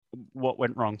What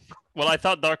went wrong? Well, I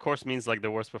thought dark horse means like the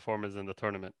worst performers in the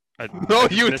tournament. No, I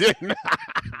just you didn't.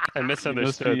 I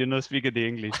misunderstood. You're not speaking the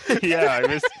English. Yeah,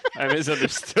 I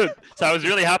misunderstood. So I was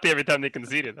really happy every time they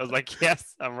conceded. I was like,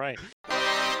 yes, I'm right.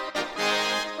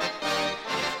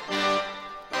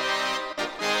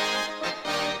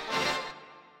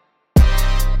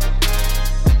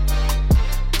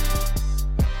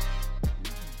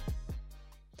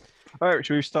 All right,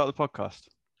 should we start the podcast?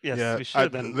 Yes, Yeah, we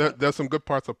should. And there's some good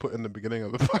parts I put in the beginning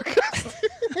of the podcast.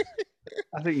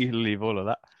 I think you can leave all of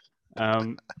that.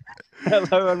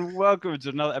 Hello and welcome to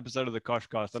another episode of the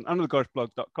Koshcast on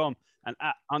underthekoshblog.com and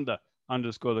at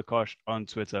 _the_Kosh on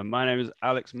Twitter. My name is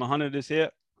Alex. Mohammed is here.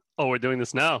 oh, we're doing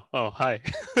this now. Oh, hi.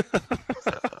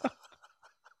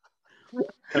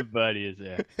 And Bernie is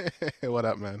here. What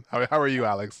up, man? How are you,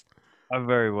 Alex? I'm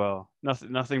very well.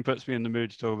 Nothing puts me in the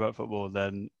mood to talk about football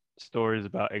than stories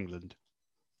about England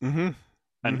Mm-hmm.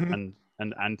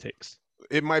 and antics.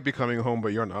 It might be coming home,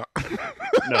 but you're not.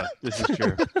 No, this is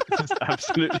true. It's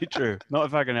absolutely true. Not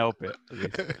if I can help it.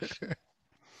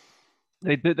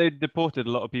 They deported a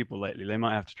lot of people lately. They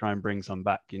might have to try and bring some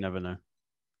back. You never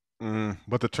know.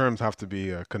 But the terms have to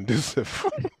be conducive.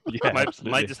 Yeah,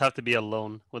 might just have to be a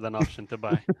loan with an option to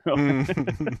buy.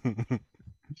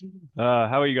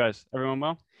 How are you guys? Everyone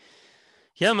well?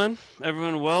 Yeah, man.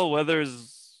 Everyone well.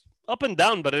 Weather's up and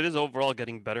down, but it is overall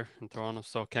getting better in Toronto,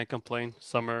 so can't complain.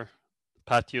 Summer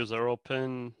patios are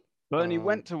open. Bernie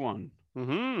went to one.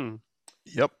 Mm-hmm.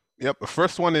 Yep. The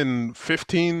first one in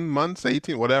 15 months,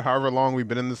 18, whatever, however long we've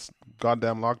been in this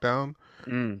goddamn lockdown.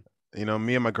 You know,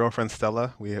 me and my girlfriend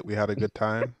Stella, we had a good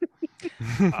time.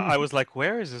 I was like,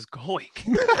 where is this going?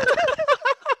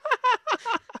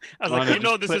 I was Why like, not you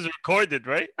know, just this is recorded,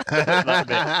 right?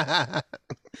 That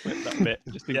bit,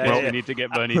 just in Yeah, case yeah. we need to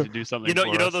get Bernie to do something. You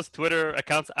know for us. those Twitter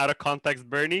accounts out of context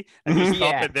Bernie, and you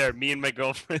stop Yeah. it there. Me and my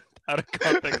girlfriend out of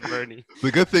context Bernie.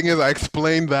 The good thing is I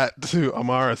explained that to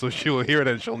Amara, so she will hear it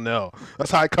and she'll know.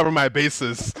 That's how I cover my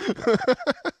bases.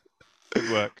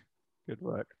 Good work. Good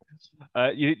work.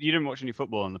 You didn't watch any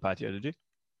football on the patio, did you?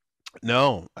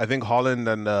 No, I think Holland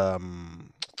and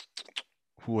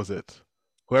who was it?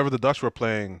 Whoever the Dutch were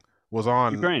playing was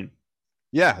on. Ukraine.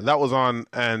 Yeah, that was on,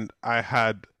 and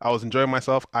I was enjoying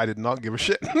myself. I did not give a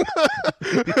shit.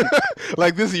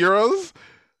 Like this Euros,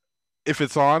 if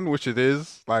it's on, which it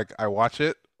is, like I watch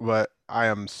it, but I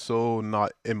am so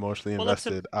not emotionally Well, it's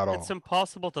invested at all. It's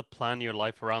impossible to plan your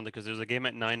life around it because there's a game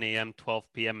at 9 a.m., 12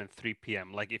 p.m., and 3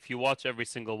 p.m. Like, if you watch every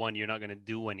single one, you're not going to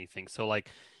do anything. So, like,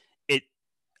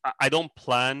 I don't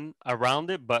plan around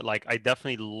it, but, like, I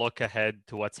definitely look ahead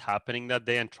to what's happening that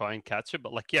day and try and catch it.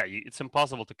 But, like, yeah, it's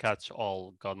impossible to catch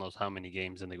all God knows how many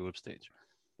games in the group stage.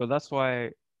 But that's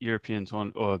why European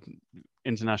or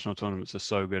international tournaments are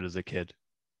so good as a kid.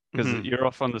 Because Mhm. you're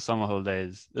off on the summer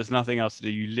holidays. There's nothing else to do.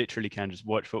 You literally can just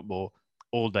watch football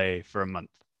all day for a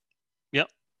month.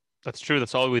 That's true.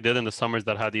 That's all we did in the summers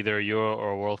that had either a Euro or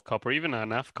a World Cup or even an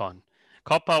AFCON.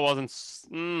 Copa wasn't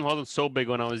so big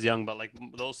when I was young, but like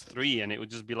those three, and it would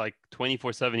just be like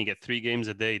 24/7. You get 3 games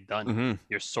a day, done. Mhm.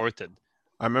 You're sorted.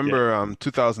 I remember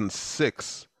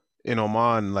 2006 in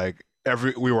Oman, like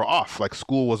we were off, like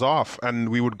school was off, and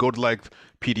we would go to like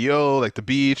PDO, like the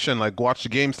beach, and like watch the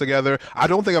games together. I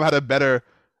don't think I've had a better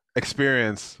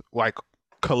experience, like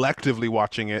collectively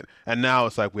watching it. And now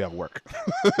it's like we have work.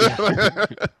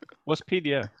 What's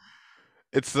PDO?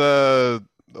 It's a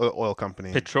oil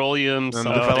company Petroleum and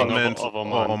something development of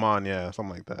Oman. Oman, yeah,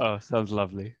 something like that. Oh, sounds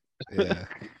lovely. Yeah.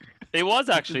 It was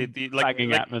actually the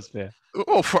Banging atmosphere.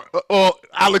 Oh,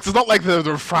 Alex, it's not like the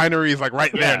refinery is like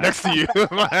right there Yeah. next to you.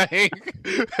 Like,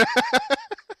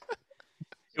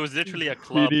 it was literally a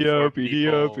club. PDO, for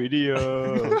PDO, people.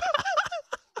 PDO.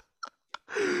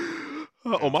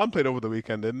 Oman played over the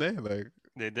weekend, didn't they? Like,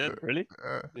 They did. Really?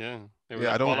 Yeah. They were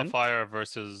Yeah, a I don't- qualifier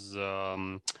versus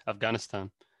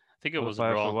Afghanistan. I think it was a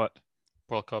Qualifier draw. for what?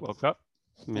 World Cup. World Cup?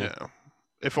 yeah.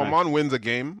 If Nice. Oman wins a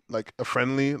game, like a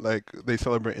friendly, like they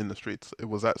celebrate in the streets. It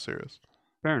was that serious.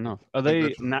 Fair enough. Are think they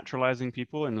that's- naturalizing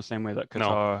people in the same way that No.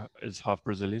 Qatar is half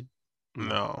Brazilian?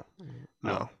 No.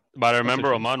 But I remember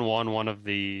shame. Oman won one of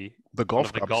the The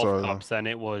Gulf Cups. are- Cups, and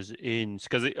it was in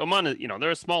because Oman,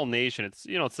 they're a small nation. It's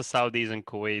it's the Saudis and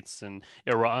Kuwaits and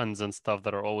Irans and stuff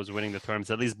that are always winning the tournaments.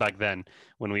 At least back then,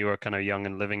 when we were kind of young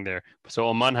and living there. So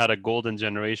Oman had a golden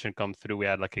generation come through. We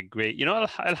had like a great, Al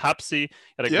Habsi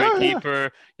had a Yeah, great yeah.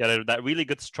 keeper. You had that really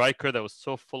good striker that was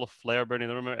so full of flair. Bernie, I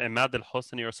don't remember Ahmad Al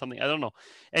Hosni or something. I don't know.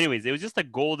 Anyways, it was just a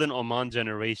golden Oman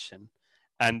generation.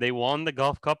 And they won the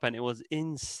Gulf Cup, and it was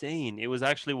insane. It was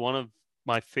actually one of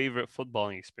my favorite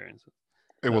footballing experiences.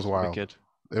 It was That's wild. wicked.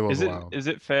 It was Is it wild. is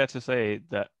it fair to say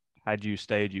that had you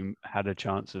stayed, you had a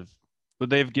chance of. Would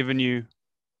they have given you?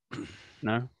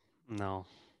 No. No,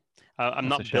 I'm That's a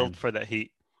not built shame. for that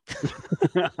heat.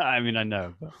 I mean, I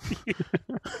know, but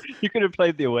you could have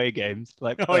played the away games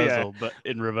like Oh, yeah. Ozil, but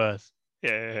in reverse.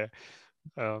 Yeah.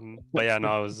 But yeah,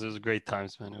 no, it was great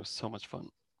times, man. It was so much fun.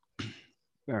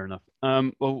 Fair enough.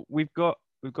 Well, we've got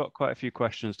quite a few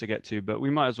questions to get to, but we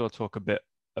might as well talk a bit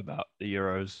about the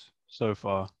Euros so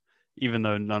far, even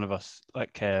though none of us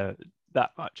like care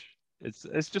that much.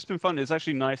 It's just been fun. It's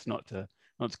actually nice not to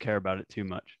care about it too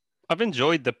much. I've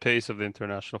enjoyed the pace of the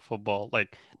international football.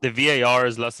 Like the VAR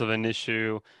is less of an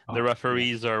issue. The Oh,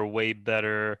 referees are way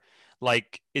better.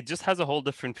 Like it just has a whole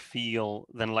different feel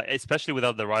than like, especially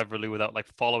without the rivalry, without like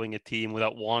following a team,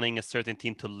 without wanting a certain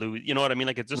team to lose. You know what I mean?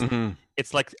 Like Mhm.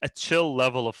 it's like a chill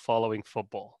level of following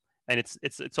football, and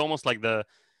it's almost like the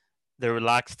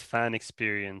relaxed fan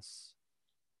experience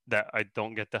that I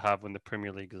don't get to have when the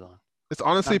Premier League is on. It's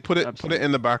honestly put it Absolutely.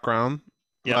 in the background,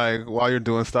 Yeah. like while you're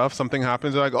doing stuff, something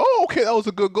happens, you're like, oh, okay, that was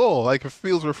a good goal. Like it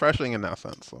feels refreshing in that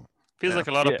sense. So Feels yeah. like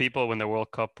a lot Yeah. of people when the World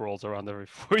Cup rolls around every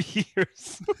 4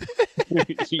 years.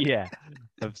 Yeah,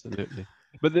 absolutely.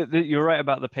 But you're right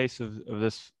about the pace of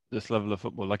this level of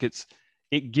football. Like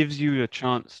it gives you a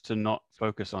chance to not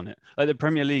focus on it. Like the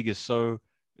Premier League is so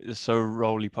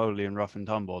roly-poly and rough and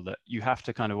tumble that you have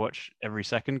to kind of watch every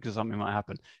second because something might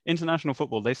happen. International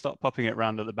football, they start popping it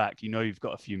around at the back. You know you've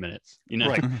got a few minutes. You know,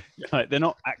 Right. like they're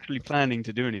not actually planning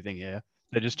to do anything here.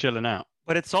 They're just chilling out.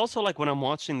 But it's also like when I'm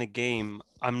watching the game,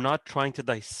 I'm not trying to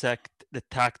dissect the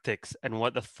tactics and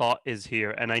what the thought is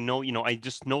here. And I know, I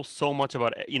just know so much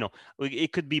about it.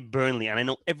 It could be Burnley, and I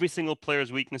know every single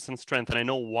player's weakness and strength, and I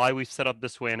know why we've set up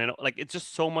this way. And I know, like, it's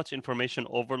just so much information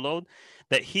overload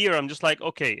that here I'm just like,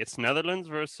 okay, it's Netherlands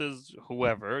versus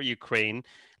whoever, Ukraine.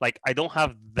 Like, I don't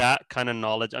have that kind of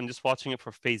knowledge. I'm just watching it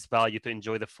for face value to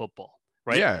enjoy the football.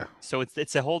 Right. Yeah, So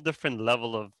it's a whole different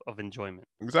level of enjoyment.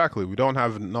 exactly. We don't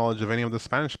have knowledge of any of the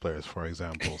Spanish players, for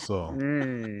example. So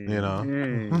you know,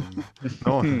 no,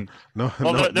 no,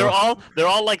 Well, no, they're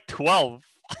all like 12.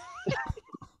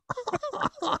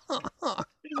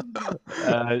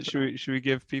 Should we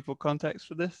give people context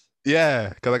for this? Yeah,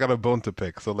 because I got a bone to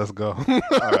pick. So let's go.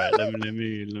 All right, let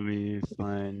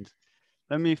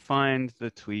me find the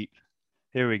tweet.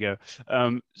 Here we go.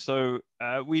 So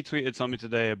we tweeted something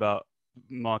today about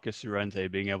Marcus Llorente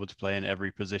being able to play in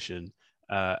every position,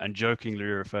 and jokingly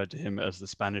referred to him as the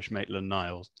Spanish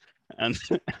Maitland-Niles. And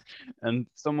and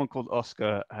someone called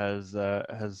Oscar has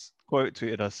quote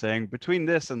tweeted us saying, between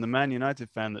this and the Man United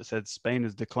fan that said Spain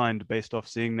has declined based off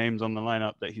seeing names on the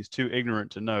lineup that he's too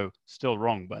ignorant to know, still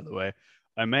wrong by the way,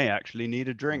 I may actually need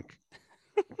a drink.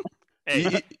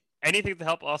 Hey, anything to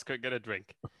help Oscar get a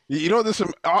drink. You know this.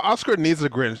 Oscar needs a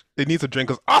drink. He needs a drink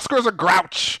because Oscar's a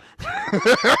grouch.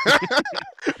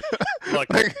 Look,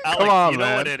 Like, Alex, come on, you know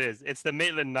man. what it is. It's the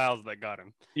Maitland-Niles that got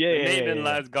him. Yeah, The yeah,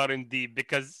 Maitland-Niles got him deep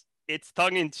because it's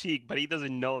tongue in cheek, but he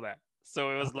doesn't know that.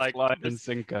 So it was like, Line and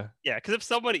sinker. yeah, because if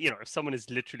someone is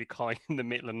literally calling him the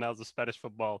Maitland-Niles of Spanish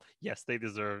football, yes, they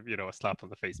deserve, a slap on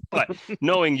the face. But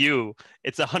knowing you,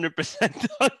 it's 100%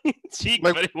 tongue in cheek,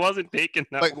 Like- but it wasn't taken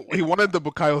that Like way. he wanted the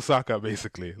Bukayo Saka,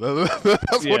 basically.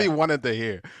 That's what he Yeah. wanted to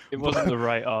hear. It wasn't the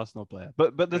right Arsenal player.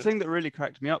 But the thing that really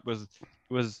cracked me up was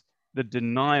the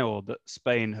denial that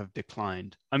Spain have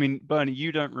declined. I mean, Bernie,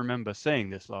 you don't remember saying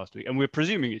this last week, and we're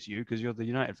presuming it's you because you're the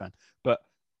United fan. But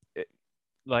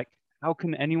how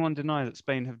can anyone deny that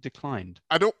Spain have declined?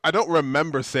 I don't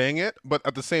remember saying it, but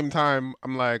at the same time,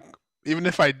 I'm like, even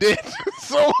if I did,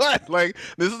 so what? Like,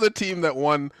 this is a team that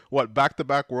won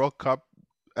back-to-back World Cup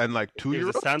and like two It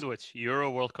was Euros. a sandwich. Euro,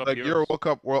 World Cup, Like Euros. Euro World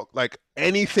Cup, like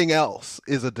anything else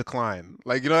is a decline.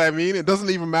 Like, you know what I mean? It doesn't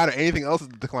even matter. Anything else is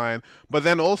a decline. But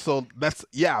then also, let's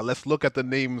look at the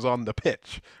names on the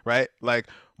pitch, right? Like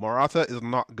Morata is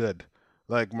not good.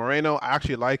 Like Moreno, I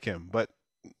actually like him, but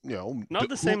Not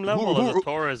the same level as a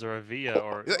Torres or a Villa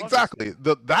or exactly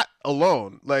that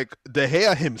alone, like De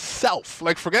Gea himself,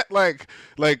 like forget like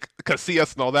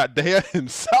Casillas and all that. De Gea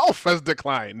himself has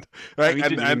declined, right? He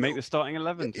didn't even make the starting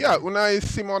 11. Yeah, Unai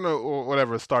Simon or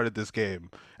whatever started this game,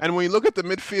 and when you look at the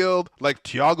midfield, like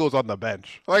Thiago's on the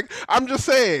bench. Like I'm just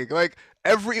saying, like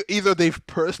either they've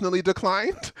personally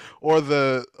declined or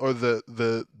the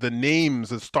names,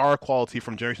 the star quality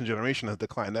from generation to generation has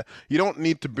declined. You don't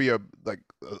need to be a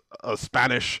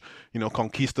Spanish,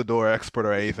 conquistador expert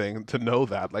or anything to know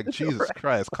that. Like Jesus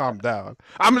Christ, calm down.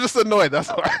 I'm just annoyed. That's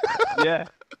why. Yeah.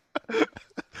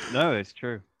 No, it's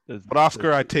true. But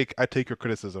Oscar, I take your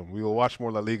criticism. We will watch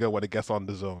more La Liga when it gets on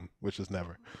the zone, which is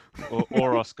never.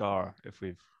 or Oscar if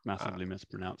we've massively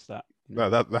mispronounced that. No,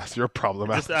 that's your problem.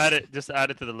 Just add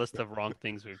it to the list of wrong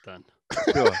things we've done.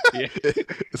 Sure. Yeah.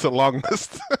 It's a long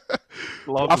list.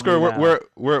 Log Oscar, me now.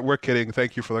 we're kidding.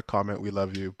 Thank you for the comment. We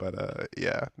love you, but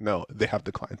yeah, no, they have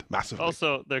declined massively.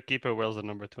 Also, their keeper wears the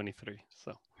number 23.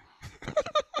 So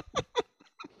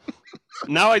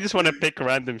now I just want to pick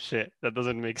random shit that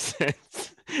doesn't make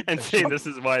sense and say this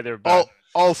is why they're bad.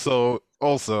 Also,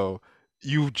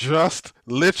 you just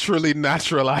literally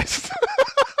naturalized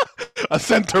a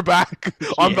center back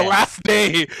on the last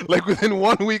day, like within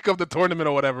 1 week of the tournament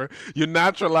or whatever. You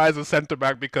naturalize a center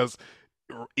back because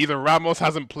either Ramos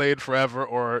hasn't played forever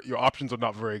or your options are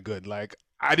not very good. Like,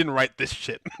 I didn't write this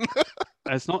shit.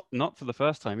 It's not for the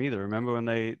first time either. Remember when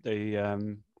they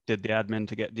did the admin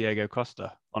to get Diego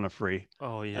Costa on a free?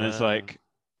 Oh yeah. And it's like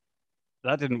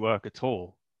that didn't work at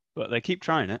all. But they keep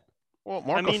trying it. Well,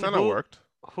 Marco Senna worked.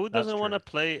 Who doesn't want to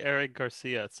play Eric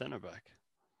Garcia at center back?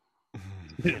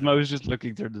 Mo's just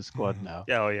looking through the squad now.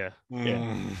 Yeah, oh yeah.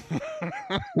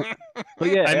 But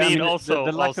yeah, I mean,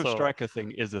 the lack of striker thing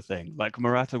is a thing. Like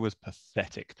Morata was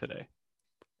pathetic today.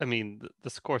 I mean, the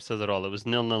score says it all. It was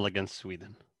 0-0 against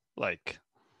Sweden. Like,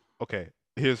 okay,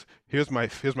 here's my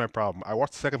problem. I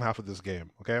watched the second half of this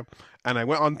game, okay, and I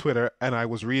went on Twitter and I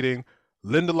was reading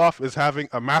Lindelof is having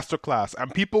a masterclass,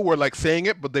 and people were like saying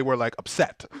it, but they were like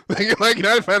upset. Like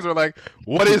United fans were like,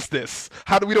 "What is this?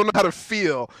 We don't know how to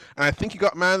feel?" And I think he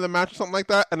got man of the match or something like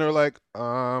that. And they're like,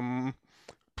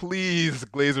 please,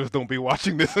 Glazers, don't be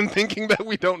watching this and thinking that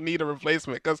we don't need a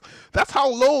replacement, because that's how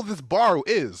low this bar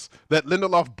is. That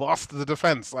Lindelof bossed the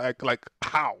defense. Like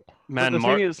how? Man, but the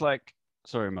thing is, like,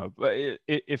 sorry, Mo, but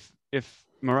if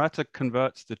Morata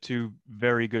converts the two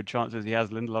very good chances he has,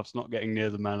 Lindelof's not getting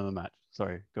near the man of the match.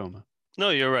 Sorry, go on. No,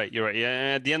 you're right.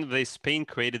 Yeah, at the end of the day, Spain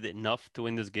created enough to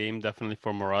win this game, definitely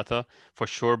for Morata, for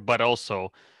sure. But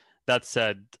also, that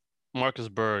said, Marcus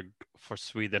Berg for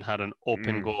Sweden had an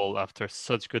open goal after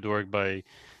such good work by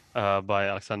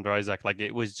Alexander Isak. Like,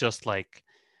 it was just like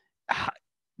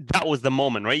that was the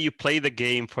moment, right? You play the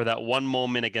game for that one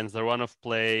moment against the run of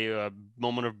play, a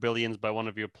moment of brilliance by one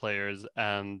of your players,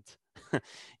 and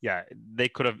yeah, they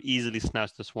could have easily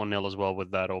snatched this 1-0 as well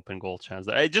with that open goal chance.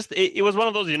 It was one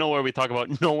of those, where we talk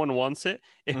about no one wants it.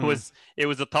 It was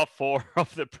the top four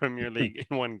of the Premier League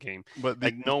in one game, but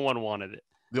no one wanted it.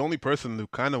 The only person who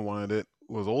kind of wanted it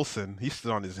was Olsen. He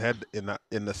stood on his head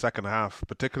in the second half.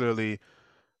 Particularly,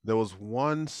 there was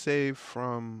one save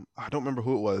from, I don't remember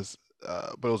who it was,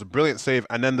 but it was a brilliant save.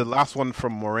 And then the last one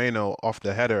from Moreno off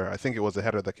the header. I think it was a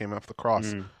header that came off the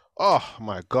cross. Oh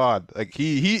my God! Like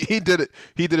he did it.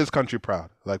 He did his country proud.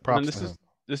 Like props to him.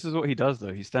 This is what he does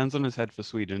though. He stands on his head for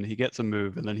Sweden. He gets a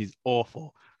move, and then he's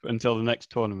awful until the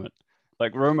next tournament.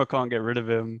 Like Roma can't get rid of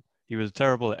him. He was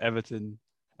terrible at Everton.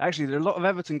 Actually, there are a lot of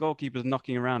Everton goalkeepers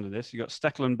knocking around in this. You got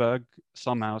Stekelenburg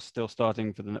somehow still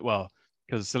starting for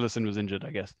because Cillessen was injured,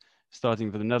 I guess.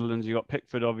 Starting for the Netherlands. You got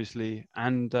Pickford obviously,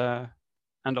 and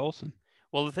Olsen.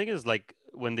 Well, the thing is, like,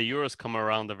 when the Euros come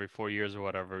around every 4 years or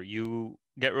whatever, you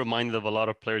get reminded of a lot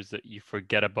of players that you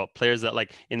forget about. Players that,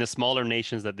 like, in the smaller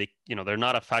nations that they're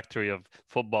not a factory of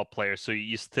football players. So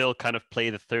you still kind of play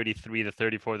the 33, the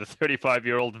 34, the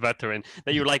 35-year-old veteran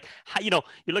that you're like, you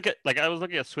look at, like, I was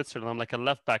looking at Switzerland. I'm like, a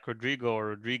left back, Rodrigo or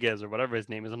Rodriguez or whatever his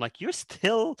name is. I'm like, you're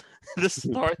still the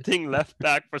starting left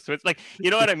back for Switzerland. Like,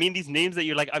 you know what I mean? These names that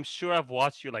you're like, I'm sure I've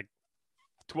watched you like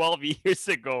 12 years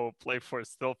ago play for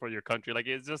your country. Like,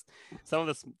 it's just some of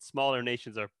the smaller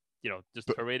nations are just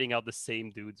parading out the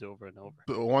same dudes over and over.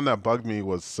 The one that bugged me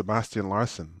was Sebastian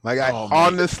Larsson. Like, I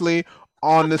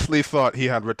honestly thought he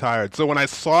had retired. So when I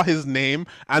saw his name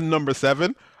and number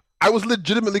 7, I was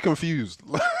legitimately confused.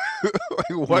 Like,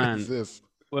 what is this?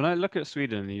 When I look at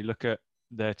Sweden and you look at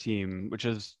their team, which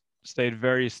has stayed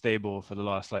very stable for the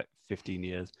last 15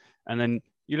 years, and then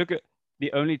you look at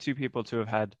the only two people to have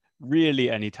had really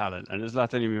any talent, and it's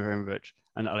Zlatan Ibrahimovic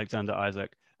and Alexander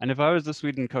Isak. And if I was the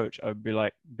Sweden coach, I would be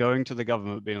like going to the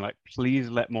government being like,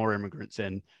 please let more immigrants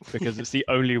in, because it's the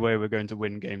only way we're going to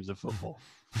win games of football.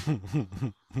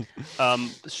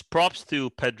 Props to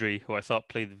Pedri, who I thought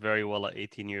played very well at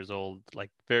 18 years old,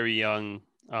 like very young,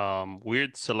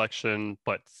 weird selection,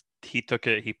 but he took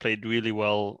it. He played really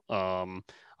well.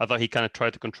 I thought he kind of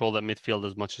tried to control that midfield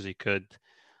as much as he could.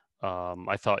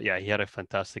 I thought, he had a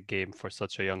fantastic game for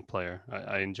such a young player.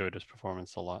 I enjoyed his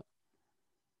performance a lot.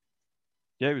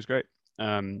 Yeah, it was great.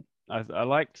 I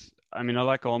like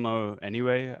Olmo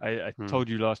anyway. I told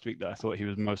you last week that I thought he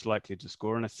was most likely to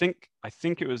score, and I think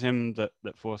it was him that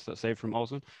forced that save from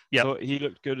Olsen. Yeah, so he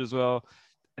looked good as well.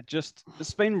 just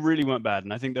Spain really weren't bad,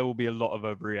 and I think there will be a lot of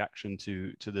overreaction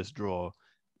to this draw.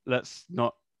 Let's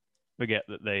not forget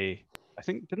that I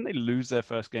think, didn't they lose their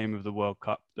first game of the World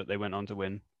Cup that they went on to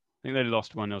win? I think they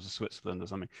lost 1-0 to Switzerland or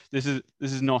something. This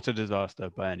is not a disaster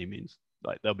by any means.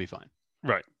 Like, they'll be fine.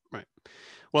 Right.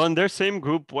 Well, in their same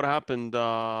group, what happened?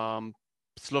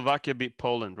 Slovakia beat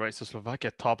Poland, right? So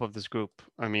Slovakia top of this group.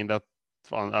 I mean, that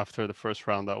after the first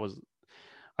round, that was,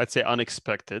 I'd say,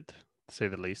 unexpected, to say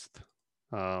the least.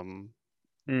 So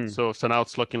now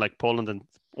it's looking like Poland and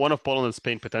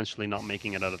Spain potentially not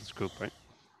making it out of this group, right?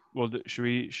 Well, should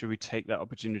we take that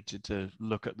opportunity to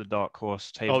look at the dark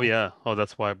horse table? Oh yeah. Oh,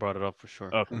 that's why I brought it up for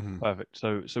sure. Okay, perfect.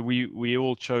 So we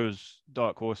all chose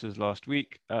dark horses last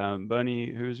week.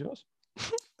 Bernie, who is yours?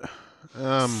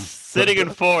 Sitting in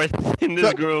fourth in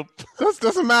this group.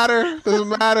 Doesn't matter.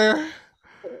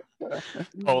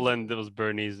 Poland, it was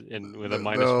Bernie's with a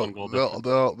 -1 goal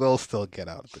difference. They'll still get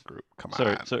out of the group. Come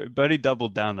on. So Bernie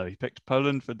doubled down though. He picked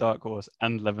Poland for dark horse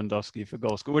and Lewandowski for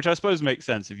goal score, which I suppose makes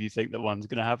sense if you think that one's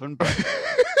going to happen. But...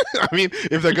 I mean,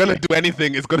 if they're gonna do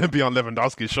anything, it's gonna be on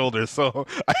Lewandowski's shoulders. So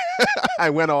I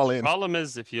went all in. Problem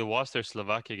is, if you watch their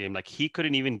Slovakia game, like they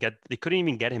couldn't even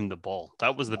get him the ball.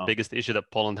 That was the biggest issue that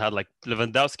Poland had. Like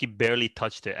Lewandowski barely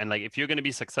touched it, and like if you're gonna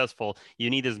be successful, you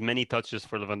need as many touches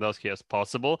for Lewandowski as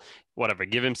possible. Whatever,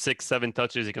 give him 6-7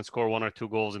 touches, he can score 1 or 2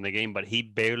 goals in the game, but he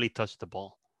barely touched the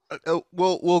ball.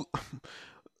 We'll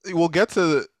get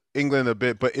to England a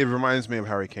bit, but it reminds me of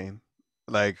Harry Kane.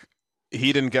 Like,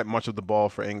 he didn't get much of the ball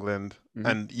for England.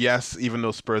 And yes, even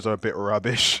though Spurs are a bit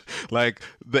rubbish, like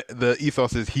the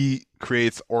ethos is he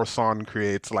creates or Son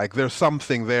creates. Like, there's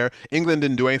something there. England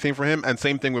didn't do anything for him, and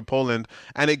same thing with Poland.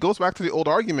 And it goes back to the old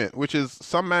argument, which is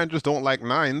some managers don't like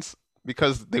nines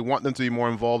because they want them to be more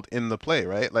involved in the play,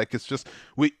 right? Like, it's just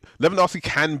Lewandowski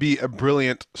can be a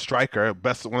brilliant striker,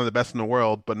 one of the best in the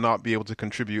world, but not be able to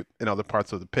contribute in other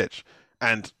parts of the pitch.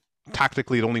 And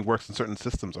tactically, it only works in certain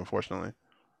systems, unfortunately.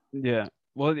 Yeah.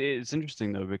 Well, it's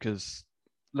interesting though, because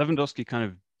Lewandowski kind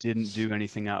of didn't do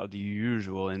anything out of the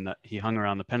usual in that he hung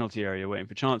around the penalty area waiting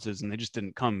for chances, and they just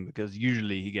didn't come because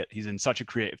usually he's in such a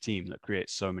creative team that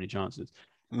creates so many chances.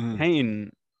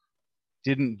 Kane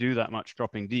didn't do that much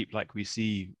dropping deep like we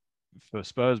see for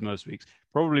Spurs most weeks,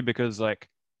 probably because like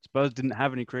Spurs didn't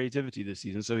have any creativity this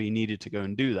season, so he needed to go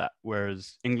and do that.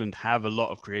 Whereas England have a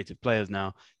lot of creative players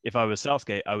now. If I was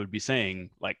Southgate, I would be saying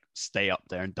like stay up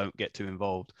there and don't get too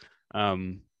involved.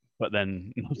 But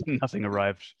then nothing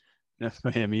arrived for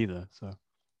him either. So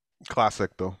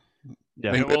classic though.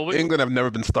 Yeah. England have never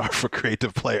been starved for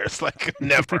creative players, like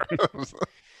never.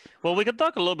 Well, we could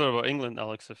talk a little bit about England,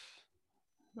 Alex.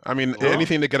 I mean,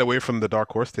 anything to get away from the dark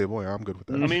horse table, yeah, I'm good with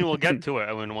that. I mean, we'll get to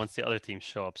it once the other teams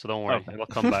show up, so don't worry, we'll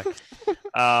come back.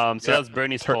 That's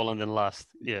Bernie's Poland in last.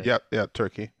 Yeah,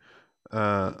 Turkey.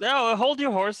 No, hold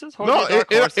your horses.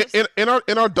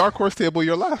 In our dark horse table,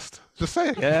 you're last. Just say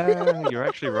it. Yeah, you're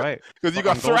actually right. Because you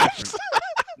got thrashed.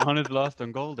 On his last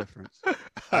on goal difference.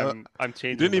 I'm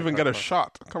changing. You didn't even get a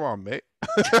shot. Come on, mate.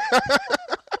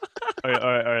 All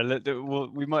right.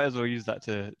 We might as well use that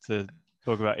to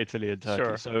talk about Italy and Turkey.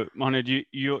 Sure. So, Mohamed,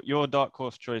 your dark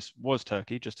horse choice was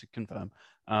Turkey, just to confirm.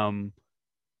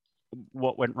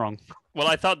 What went wrong? Well,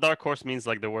 I thought dark horse means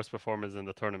like the worst performers in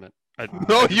the tournament.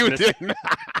 No, you didn't.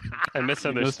 I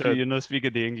misunderstood. You're not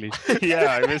speaking the English.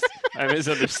 Yeah, I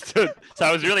misunderstood. So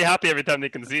I was really happy every time they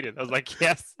conceded. I was like,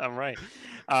 yes, I'm right.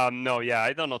 No, yeah,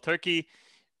 I don't know. Turkey,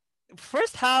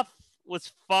 first half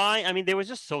was fine. I mean, they were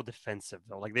just so defensive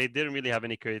though. Like they didn't really have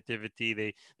any creativity.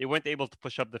 They weren't able to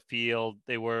push up the field.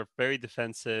 They were very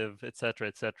defensive, etc.,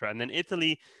 etc. And then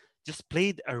Italy just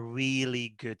played a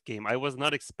really good game. I was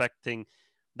not expecting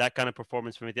that kind of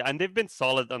performance from Italy, and they've been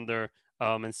solid under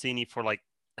Mancini for like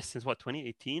since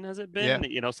 2018 has it been?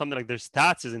 Yeah. Something like their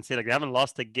stats is insane. Like they haven't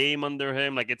lost a game under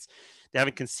him. Like they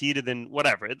haven't conceded in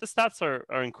whatever. The stats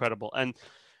are incredible, and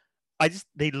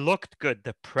they looked good.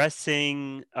 The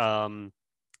pressing in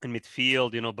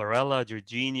midfield, Barella,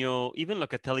 Jorginho, even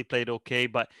Locatelli played okay,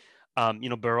 but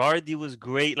Berardi was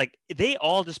great. Like they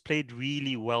all just played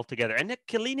really well together. And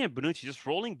Chiellini and Bonucci just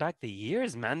rolling back the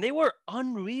years, man. They were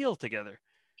unreal together.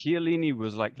 Chiellini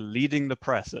was like leading the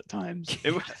press at times.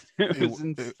 It was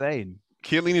insane.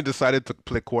 Chiellini decided to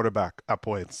play quarterback at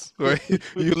points. Right?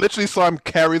 You literally saw him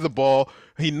carry the ball.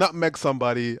 He nutmegged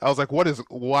somebody. I was like, what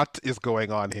is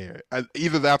going on here? And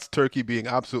either that's Turkey being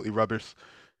absolutely rubbish,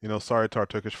 sorry to our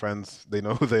Turkish friends, they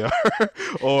know who they are,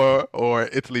 or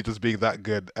Italy just being that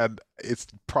good. And it's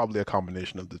probably a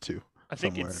combination of the two. I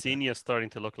think Insigne is starting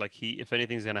to look like if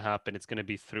anything's going to happen, it's going to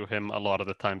be through him a lot of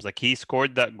the times. Like he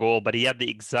scored that goal, but he had the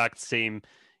exact same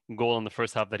goal in the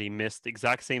first half that he missed.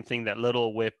 Exact same thing, that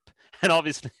little whip. And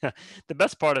obviously, the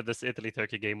best part of this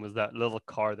Italy-Turkey game was that little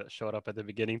car that showed up at the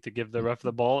beginning to give the ref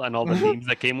the ball and all the memes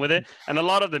that came with it. And a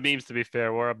lot of the memes, to be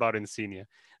fair, were about Insigne.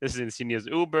 This is Insigne's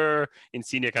Uber,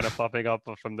 Insigne kind of popping up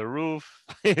from the roof.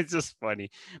 It's just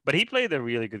funny. But he played a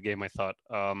really good game, I thought.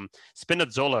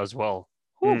 Spinazzola as well.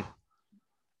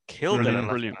 Killed it.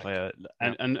 Brilliant player.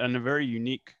 And a very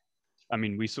unique. I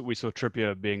mean, we saw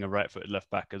Trippier being a right-footed left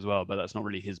back as well, but that's not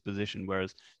really his position.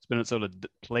 Whereas Spinazzola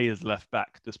plays left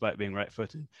back despite being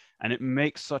right-footed, and it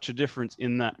makes such a difference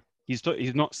in that he's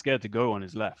not scared to go on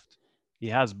his left. He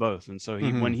has both, and so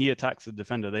when he attacks the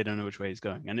defender, they don't know which way he's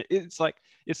going. And it's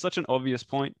such an obvious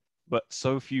point, but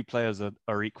so few players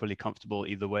are equally comfortable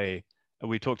either way. And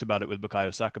we talked about it with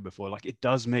Bukayo Saka before. Like, it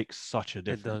does make such a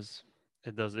difference.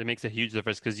 It does. It makes a huge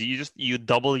difference because you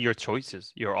double your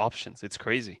choices, your options. It's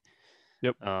crazy.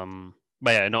 Yep.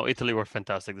 But yeah, no, Italy were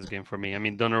fantastic this game for me. I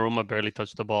mean, Donnarumma barely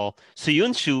touched the ball.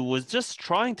 Soyuncu was just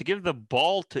trying to give the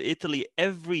ball to Italy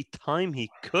every time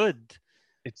he could.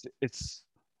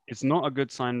 It's not a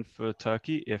good sign for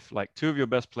Turkey if like two of your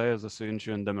best players are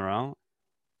Soyuncu and Demiral.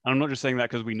 And I'm not just saying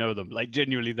that because we know them. Like,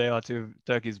 genuinely, they are two of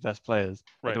Turkey's best players.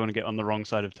 Right. I don't want to get on the wrong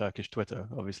side of Turkish Twitter,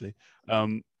 obviously.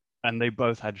 And they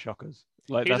both had shockers.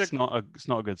 Like, it's not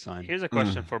a good sign. Here's a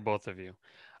question for both of you.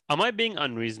 Am I being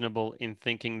unreasonable in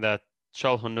thinking that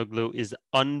Çalhanoğlu is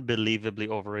unbelievably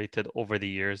overrated over the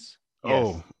years?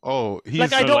 Yes. He's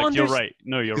like, I don't You're right.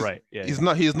 No, you're right. Yeah, he's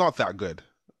not that good.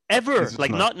 Ever.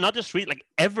 Like, not just like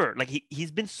ever. Like,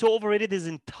 he's been so overrated his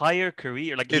entire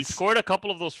career. Like, he scored a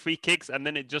couple of those free kicks and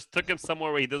then it just took him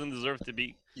somewhere where he doesn't deserve to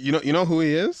be. You know who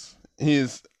he is?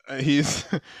 He's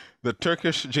the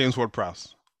Turkish James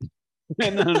Ward-Prowse.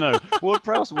 No.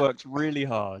 Ward-Prowse works really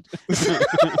hard.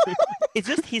 It's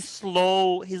just he's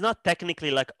slow. He's not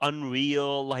technically like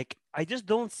unreal. Like, I just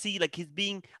don't see like he's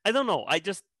being. I don't know.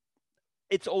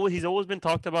 He's always been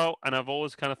talked about, and I've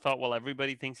always kind of thought, well,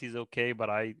 everybody thinks he's okay, but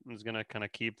I was gonna kind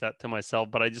of keep that to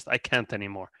myself. But I can't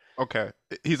anymore. Okay,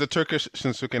 he's a Turkish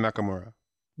Shinsuke Nakamura.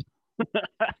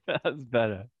 That's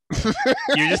better.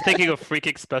 You're just thinking of free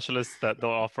kick specialists that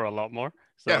don't offer a lot more.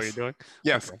 Is that what you're doing?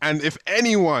 Yes, okay. And if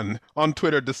anyone on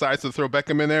Twitter decides to throw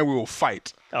Beckham in there, we will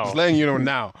fight. Just letting you know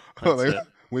now.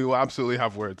 We will absolutely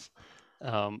have words.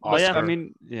 But yeah, I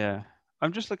mean, yeah.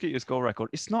 I'm just looking at his goal record.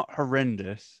 It's not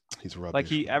horrendous. He's rubbish. Like,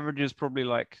 he averages probably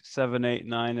like 7, 8,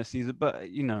 9 a season. But,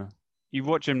 you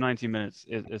watch him 90 minutes,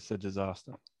 it's a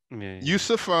disaster. Yeah.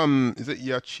 Yusuf, is it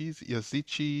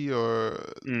Yazici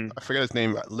or I forget his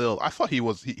name at Lille. I thought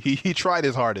he tried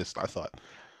his hardest, I thought.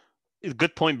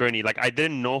 Good point, Bernie. Like, I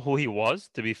didn't know who he was,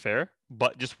 to be fair,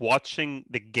 but just watching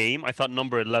the game, I thought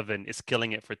number 11 is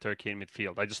killing it for Turkey in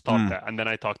midfield. I just thought that. And then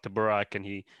I talked to Burak,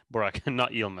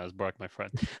 not Yilmaz, Burak, my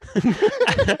friend.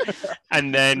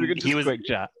 And then he was quick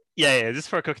chat. Yeah, just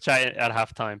for a quick chat at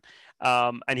halftime.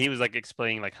 And he was like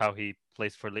explaining like how he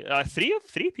plays for Lille.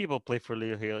 Three people play for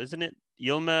Lille here, isn't it?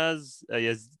 Yilmaz,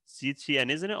 Yazici,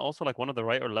 and isn't it also like one of the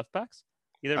right or left backs?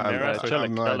 Either Meras or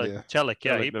Celik.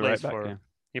 Yeah, he plays for. Yeah.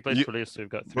 He plays for Lille, so we've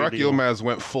got three. Burak Yilmaz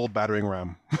went full battering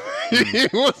ram. He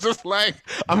was just like,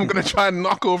 I'm going to try and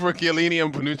knock over Chiellini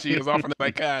and Bonucci as often as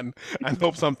I can and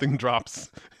hope something drops.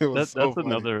 That's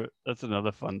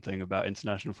another fun thing about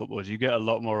international football is you get a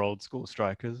lot more old school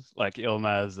strikers like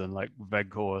Yilmaz and like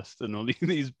Weghorst and all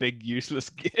these big useless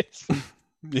kids.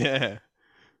 Yeah.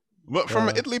 But from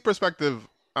an Italy perspective,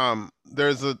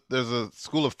 there's a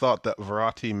school of thought that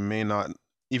Verratti may not,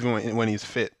 even when he's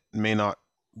fit, may not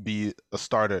be a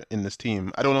starter in this team.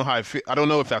 I don't know how I feel. I don't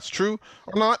know if that's true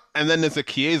or not. And then there's a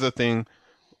Chiesa thing.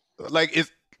 Like,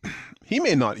 he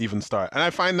may not even start. And I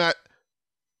find that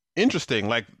interesting.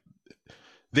 Like,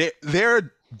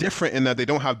 they're different in that they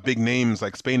don't have big names.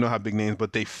 Like, Spain don't have big names,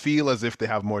 but they feel as if they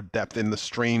have more depth in the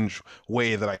strange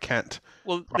way that I can't.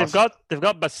 Well, they've got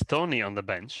Bastoni on the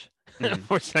bench.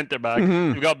 For centre back.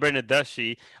 You've got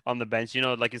Bernardeschi on the bench.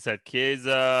 Like you said,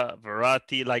 Chiesa,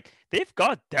 Verratti, like they've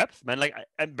got depth, man. Like,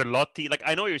 and Belotti, like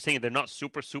I know you're saying they're not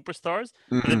superstars,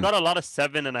 but they've got a lot of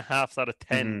 7.5 out of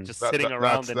 10 just sitting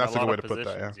around in a lot of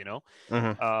positions,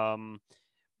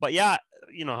 But yeah,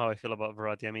 you know how I feel about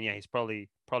Verratti. I mean, yeah, he's probably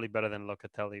better than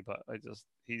Locatelli, but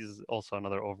he's also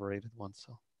another overrated one.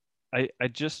 So I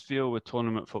just feel with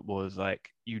tournament football is like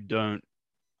you don't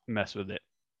mess with it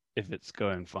if it's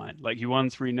going fine. Like, you won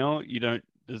 3-0,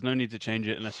 there's no need to change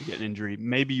it unless you get an injury.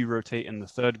 Maybe you rotate in the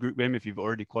third group game if you've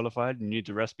already qualified and you need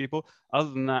to rest people.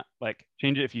 Other than that, like,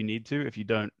 change it if you need to. If you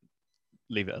don't,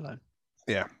 leave it alone.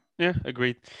 Yeah,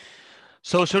 agreed.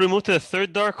 So should we move to the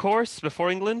third dark horse before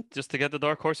England, just to get the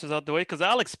dark horses out the way? Because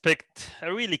Alex picked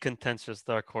a really contentious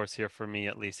dark horse here for me,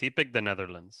 at least. He picked the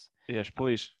Netherlands. Yes,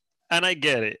 please. And I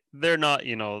get it. They're not,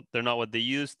 they're not what they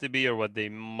used to be or what they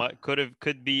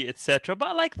could be, etc.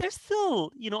 But like, they're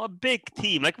still, a big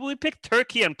team. Like we picked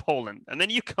Turkey and Poland, and then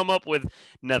you come up with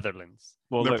Netherlands.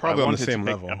 Well, They're look, probably I on the wanted to same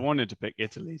pick, level. I wanted to pick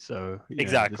Italy, so yeah,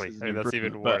 Exactly. this is I mean, an that's even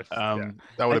improvement. worse. But,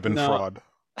 That would have been no, fraud.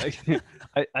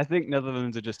 I think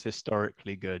Netherlands are just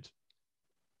historically good.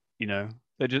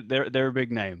 They're a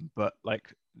big name, but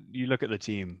like you look at the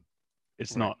team,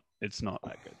 it's Right. not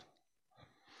that good.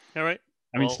 All right.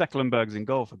 I mean, Well, Stecklenburg's in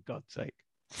goal, for God's sake.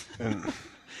 And,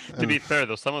 to be fair,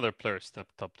 though, some other players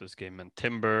stepped up this game, and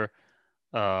Timber,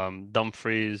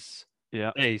 Dumfries,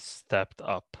 Yeah, they stepped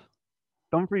up.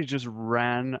 Dumfries just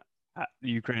ran at the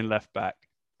Ukraine left back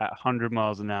at 100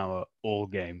 miles an hour all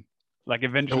game. Like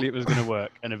eventually it was going to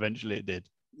work, and eventually it did.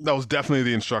 that was definitely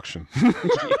the instruction. Yeah.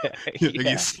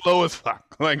 He's slow as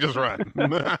fuck. Like, just run.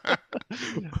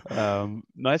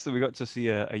 Nice that we got to see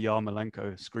a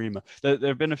Yarmolenko screamer. There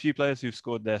have been a few players who've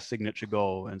scored their signature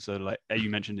goal, and so like you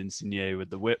mentioned Insigne with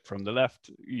the whip from the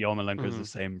left, Yarmolenko is the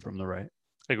same from the right.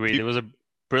 Agreed. It was a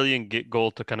brilliant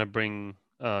goal to kind of bring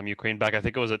Ukraine back. I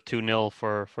think it was at 2-0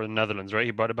 for the Netherlands, right?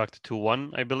 He brought it back to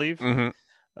 2-1, I believe.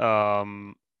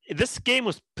 Mhm. This game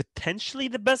was potentially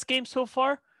the best game so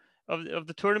far of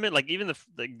the tournament. Like even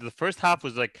the first half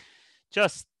was like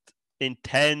just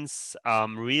intense,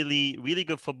 really, really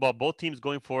good football. Both teams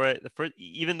going for it.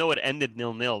 Even though it ended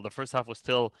 0-0, the first half was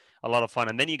still a lot of fun.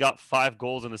 And then you got 5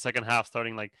 goals in the second half,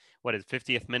 starting like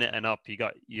 50th minute and up. You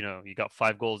got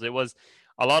 5 goals. It was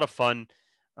a lot of fun.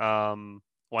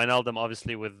 Wijnaldum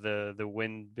obviously with the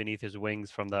wind beneath his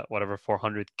wings from that whatever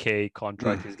 400K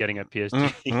contract he's getting at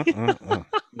PSG.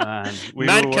 Man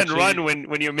can run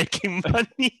when you're making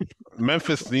money.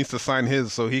 Memphis needs to sign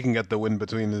his so he can get the wind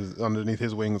underneath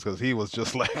his wings, because he was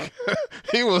just like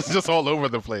he was just all over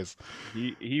the place.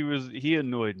 He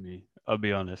annoyed me. I'll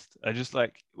be honest. I just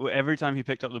like every time he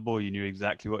picked up the ball, you knew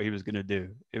exactly what he was gonna do.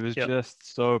 It was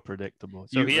just so predictable.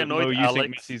 So he annoyed Alex.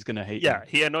 Think Messi's gonna hate Yeah, him.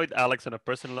 he annoyed Alex on a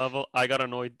personal level. I got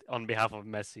annoyed on behalf of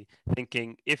Messi,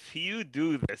 thinking if you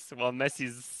do this while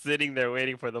Messi's sitting there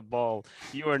waiting for the ball,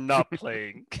 you are not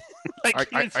playing. I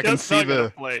can see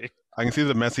the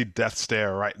Messi death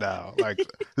stare right now. Like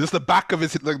just the back of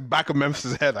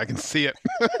Memphis' head. I can see it.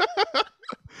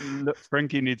 Look,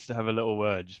 Frankie needs to have a little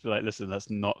word. Just be like, listen,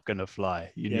 that's not gonna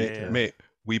fly. Mate,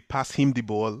 we pass him the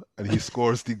ball and he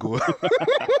scores the goal.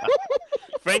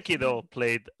 Frankie though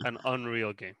played an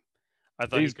unreal game. I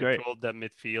thought He's he controlled that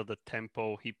midfield, the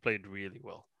tempo. He played really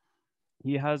well.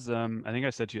 He has, I think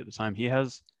I said to you at the time, he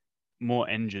has more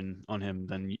engine on him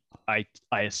than I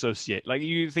associate. Like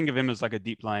you think of him as like a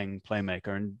deep lying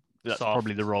playmaker, and that's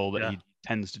probably the role that he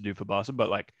tends to do for Barca. But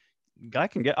like, guy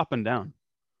can get up and down.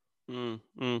 Speaking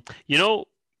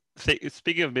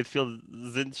of midfield,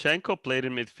 Zinchenko played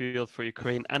in midfield for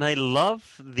Ukraine, and I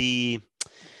love that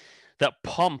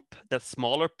pump that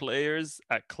smaller players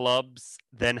at clubs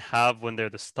then have when they're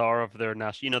the star of their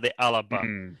national. The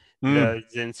Alaba, the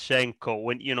Zinchenko.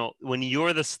 When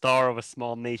you're the star of a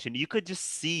small nation, you could just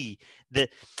see the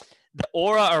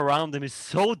aura around him is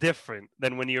so different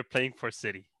than when you're playing for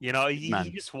City. He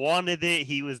just wanted it.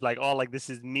 He was like, "Oh, like this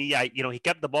is me." He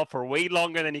kept the ball for way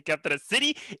longer than he kept it at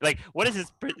City. Like, what is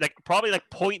his probably like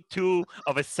 0.2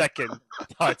 of a second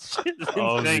touch?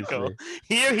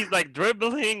 Here he's like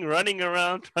dribbling, running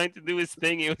around, trying to do his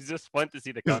thing. It was just fun to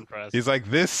see the contrast. He's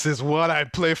like, "This is what I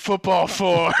play football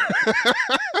for."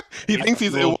 He thinks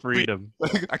he's full freedom.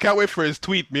 I can't wait for his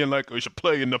tweet being like, "We should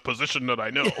play in the position that I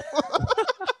know."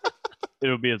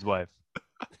 It'll be his wife.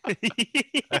 To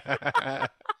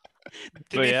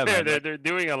be fair, they're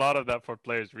doing a lot of that for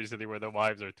players recently, where the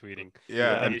wives are tweeting.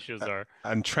 Yeah, the issues are.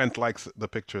 And Trent likes the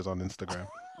pictures on Instagram.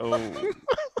 Oh,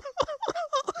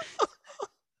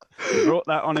 he brought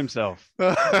that on himself.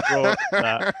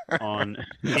 I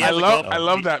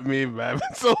love that meme, man.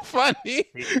 It's so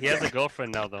funny. He has a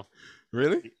girlfriend now, though.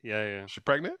 Really? Yeah. She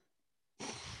pregnant?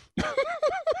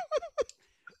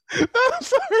 I'm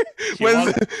sorry. She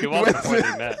was before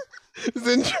they met.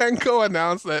 Zinchenko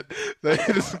announced that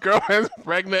his girlfriend's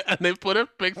pregnant, and they put a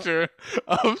picture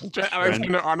of Trent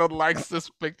Alexander-Arnold likes this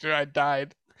picture. I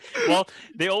died. Well,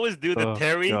 they always do the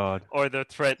Terry or the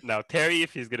Trent now. Terry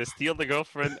if he's gonna steal the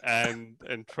girlfriend, and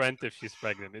Trent if she's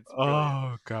pregnant. It's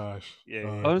brilliant. Gosh. Yeah.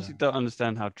 I honestly don't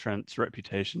understand how Trent's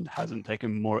reputation hasn't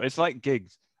taken more. It's like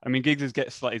Giggs. I mean, Giggs is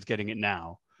getting it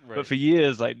now. Right. But for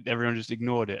years, like everyone just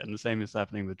ignored it, and the same is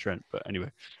happening with Trent. But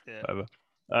anyway, whatever.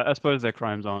 I suppose their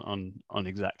crimes aren't on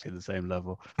exactly the same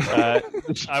level. I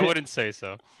wouldn't say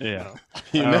so. Yeah,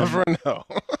 no. You never know.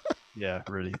 Yeah,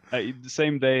 really. The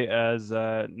same day as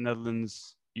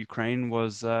Netherlands Ukraine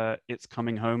was its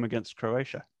coming home against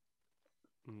Croatia.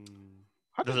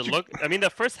 Does it you- look? I mean, the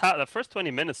first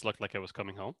 20 minutes looked like it was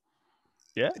coming home.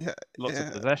 Yeah, Yeah, lots yeah.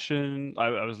 of possession.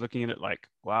 I was looking at it like,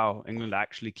 wow, England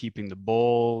actually keeping the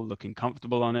ball, looking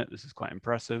comfortable on it. This is quite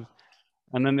impressive.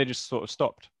 And then they just sort of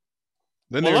stopped.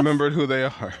 Then Well, they let's- remembered who they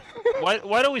are.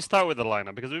 Why don't we start with the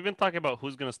lineup? Because we've been talking about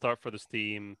who's going to start for this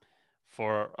team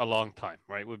for a long time,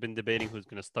 right? We've been debating who's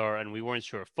going to start, and we weren't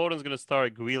sure if Foden's going to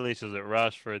start, Grealish, is it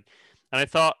Rashford? And I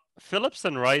thought Phillips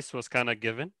and Rice was kind of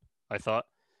given. I thought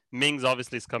Mings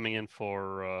obviously is coming in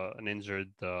for an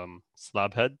injured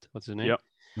Slabhead. What's his name?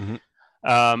 Yep.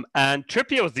 And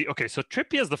Trippier was so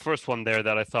Trippier is the first one there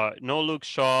that I thought no Luke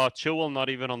Shaw, Chilwell not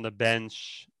even on the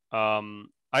bench.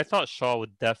 I thought Shaw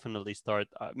would definitely start.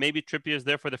 Maybe Trippier is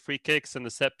there for the free kicks and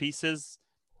the set pieces.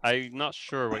 I'm not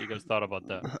sure what you guys thought about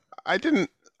that. I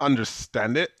didn't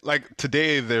understand it. Like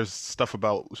today, there's stuff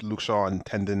about Luke Shaw and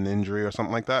tendon injury or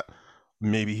something like that.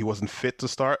 Maybe he wasn't fit to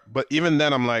start. But even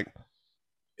then, I'm like,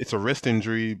 it's a wrist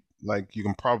injury. Like you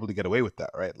can probably get away with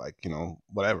that, right? Like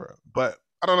whatever. But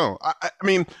I don't know. I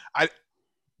mean, I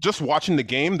just watching the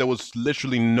game, there was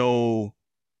literally no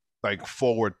like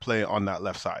forward play on that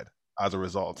left side as a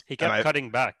result. He kept cutting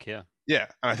back, yeah. Yeah,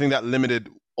 and I think that limited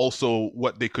also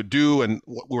what they could do, and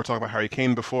what we were talking about Harry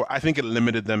Kane before. I think it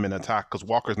limited them in attack because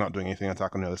Walker's not doing anything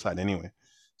attack on the other side anyway.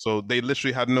 So they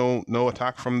literally had no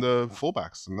attack from the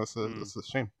fullbacks, and that's a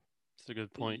shame. That's a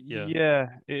good point. Yeah. Yeah,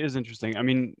 it is interesting. I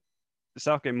mean,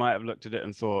 Southgate might have looked at it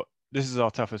and thought, this is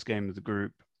our toughest game of the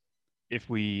group. If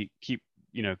we keep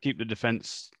the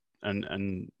defense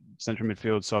and central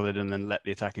midfield solid and then let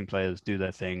the attacking players do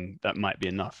their thing, that might be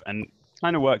enough. And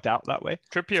kind of worked out that way.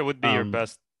 Trippier would be your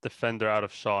best defender out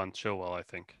of Shaw and Chilwell, I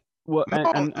think. Well,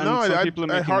 some people are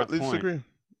making I hardly that point. disagree.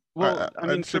 Well, I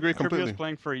mean, disagree completely. Trippier's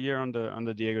playing for a year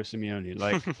under Diego Simeone,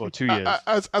 like for 2 years.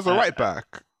 As a right back,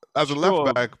 as a sure.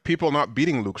 left back, people not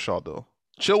beating Luke Shaw though.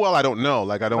 Chilwell, I don't know.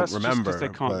 Like I don't That's remember. just 'cause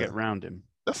they can't but get round him.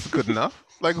 That's good enough.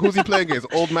 Like who's he playing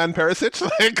against? Old man Perisic?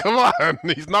 Like come on,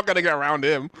 he's not gonna get around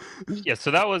him. Yeah,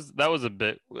 so that was a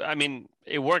bit. I mean,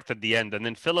 it worked at the end, and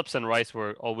then Phillips and Rice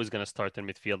were always going to start in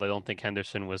midfield. I don't think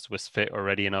Henderson was fit or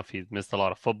ready enough. He missed a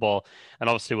lot of football, and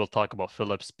obviously we'll talk about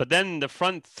Phillips. But then the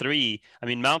front three, I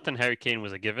mean, Mount and Harry Kane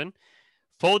was a given.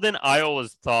 Foden, I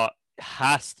always thought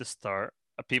has to start.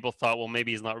 People thought, well,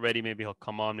 maybe he's not ready. Maybe he'll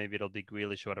come on. Maybe it'll be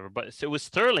Grealish or whatever. But it was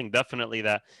Sterling definitely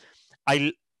that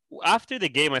after the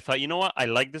game, I thought, you know what? I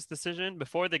like this decision.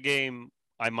 Before the game,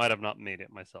 I might have not made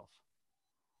it myself.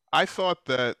 I thought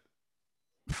that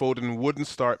Foden wouldn't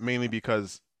start mainly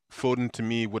because Foden to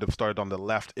me would have started on the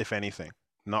left, if anything,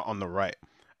 not on the right.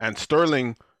 And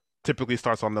Sterling typically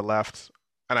starts on the left,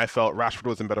 and I felt Rashford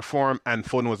was in better form and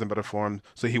Foden was in better form,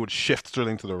 so he would shift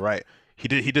Sterling to the right. He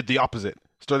did the opposite.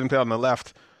 Sterling played on the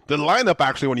left. The lineup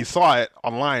actually, when you saw it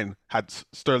online, had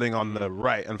Sterling on the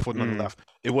right and Foden on the left.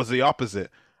 It was the opposite.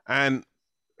 And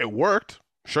it worked,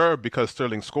 sure, because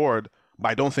Sterling scored, but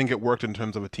I don't think it worked in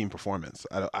terms of a team performance.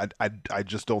 I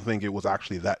just don't think it was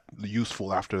actually that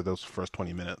useful after those first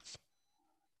 20 minutes.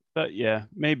 But yeah,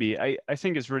 maybe. I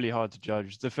think it's really hard to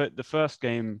judge. The first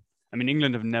game, I mean,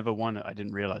 England have never won it. I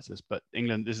didn't realize this, but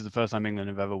this is the first time England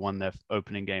have ever won their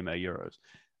opening game at Euros.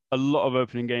 A lot of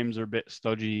opening games are a bit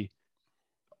stodgy.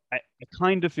 I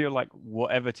kind of feel like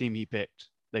whatever team he picked,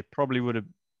 they probably would have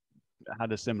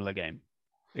had a similar game.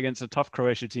 Against a tough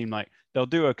Croatia team, like they'll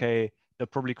do okay. They'll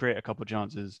probably create a couple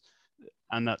chances,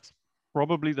 and that's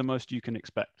probably the most you can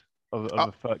expect of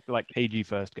a KG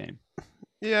first game.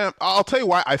 Yeah, I'll tell you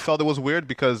why I felt it was weird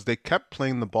because they kept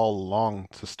playing the ball long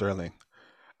to Sterling.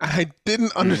 I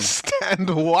didn't understand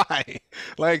why.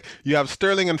 Like you have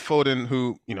Sterling and Foden,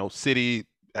 who City,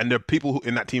 and there are people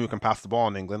in that team who can pass the ball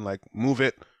in England. Like move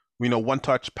it. One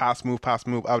touch, pass, move. I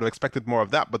would have expected more of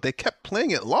that, but they kept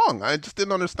playing it long. I just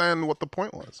didn't understand what the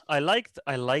point was. I liked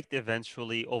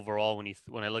eventually overall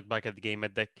when I look back at the game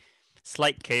at the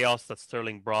slight chaos that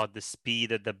Sterling brought, the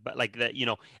speed at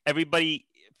everybody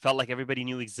felt like everybody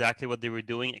knew exactly what they were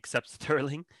doing except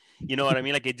Sterling. You know what I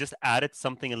mean? Like it just added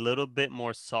something a little bit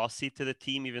more saucy to the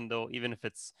team, even if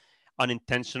it's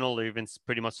unintentional or even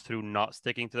pretty much through not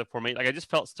sticking to the formation. Like I just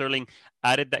felt Sterling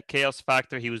added that chaos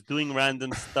factor. He was doing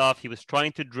random stuff. He was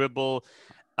trying to dribble.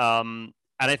 And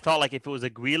I thought like if it was a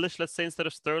Grealish, let's say, instead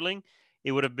of Sterling,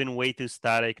 it would have been way too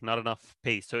static, not enough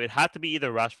pace. So it had to be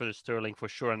either Rashford or Sterling for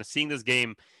sure. And seeing this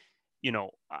game,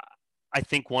 I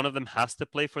think one of them has to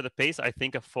play for the pace. I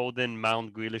think a Foden,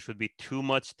 Mount, Grealish would be too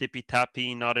much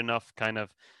tippy-tappy, not enough kind of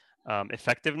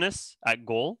effectiveness at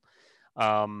goal.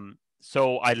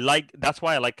 So that's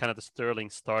why I like kind of the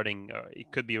Sterling starting.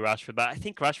 It could be Rashford, but I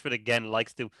think Rashford again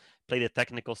likes to play the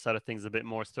technical side of things a bit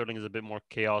more. Sterling is a bit more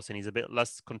chaos, and he's a bit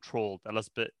less controlled, a less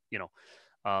bit,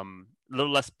 a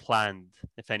little less planned,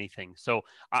 if anything. So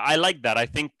I like that. I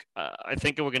think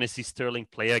we're going to see Sterling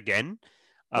play again.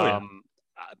 Oh, yeah.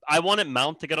 I wanted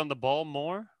Mount to get on the ball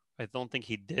more. I don't think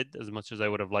he did as much as I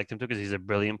would have liked him to, because he's a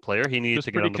brilliant player. He needed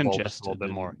to get on the ball just a little bit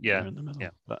more. Yeah, in the middle. yeah.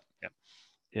 But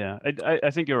Yeah.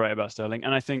 I think you're right about Sterling,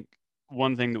 and I think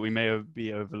one thing that we may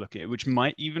be overlooking, which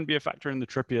might even be a factor in the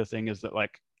Trippier thing, is that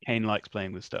like Kane likes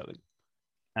playing with Sterling,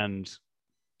 and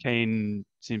Kane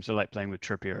seems to like playing with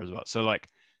Trippier as well. So like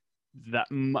that,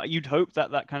 you'd hope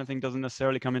that that kind of thing doesn't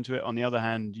necessarily come into it. On the other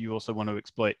hand, you also want to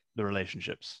exploit the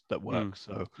relationships that work.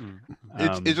 So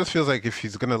it just feels like if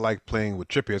he's gonna like playing with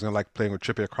Trippier, he's gonna like playing with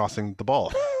Trippier crossing the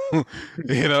ball.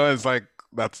 You know, it's like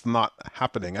that's not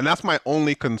happening, and that's my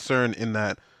only concern in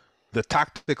that the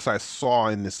tactics I saw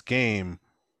in this game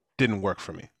didn't work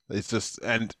for me. It's just,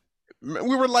 and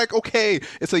we were like, okay,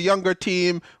 it's a younger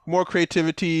team, more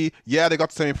creativity. Yeah, they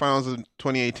got to semifinals in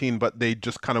 2018, but they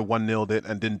just kind of 1-0'd it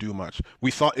and didn't do much.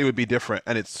 We thought it would be different,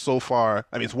 and it's so far,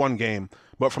 I mean, it's one game,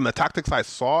 but from the tactics I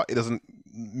saw, it doesn't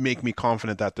make me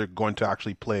confident that they're going to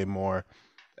actually play more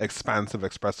expansive,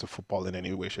 expressive football in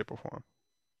any way, shape, or form.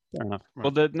 Fair enough. Right.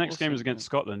 Well, the next game see. is against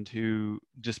Scotland, who,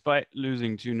 despite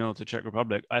losing 2-0 to Czech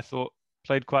Republic, I thought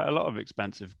played quite a lot of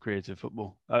expansive, creative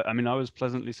football. I mean, I was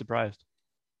pleasantly surprised.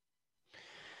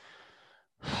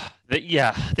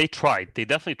 They tried. They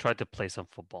definitely tried to play some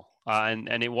football,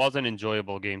 and it was an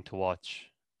enjoyable game to watch.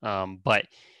 But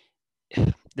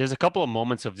there's a couple of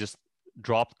moments of just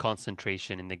dropped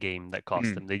concentration in the game that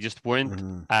cost them. They just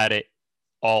weren't at it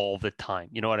all the time.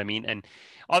 You know what I mean? And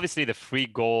obviously, the free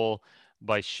goal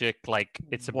by Schick, like,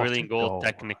 it's a What a brilliant goal, goal.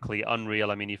 technically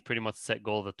unreal. I mean, you've pretty much set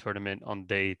goal of the tournament on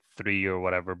day 3 or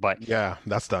whatever. But Yeah,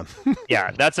 that's done. yeah,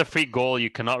 that's a free goal.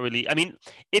 You cannot really. I mean,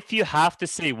 if you have to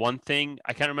say one thing,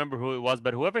 I can't remember who it was,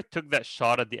 but whoever took that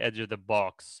shot at the edge of the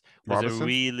box was Robertson? a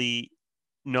really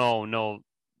no.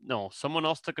 Someone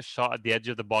else took a shot at the edge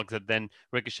of the box that then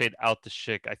ricocheted out to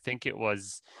Schick. I think it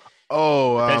was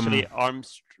Oh, potentially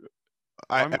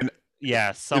Armstrong.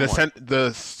 Yeah, someone.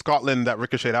 the Scotland that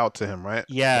ricocheted out to him, right?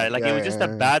 Yeah, like it was just a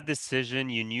yeah. bad decision.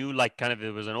 You knew, like, kind of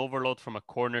it was an overload from a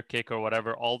corner kick or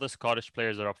whatever. All the Scottish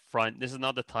players are up front. This is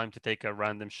not the time to take a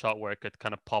random shot where it could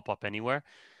kind of pop up anywhere.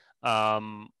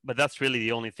 But that's really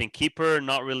the only thing. Keeper,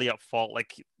 not really at fault.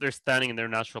 Like, they're standing in their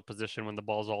natural position when the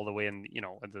ball's all the way in,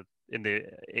 in the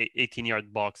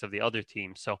 18-yard box of the other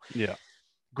team. So Yeah.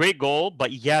 great goal,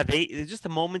 but yeah, it's just the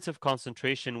moments of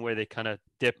concentration where they kind of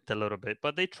dipped a little bit.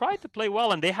 But they tried to play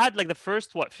well, and they had like the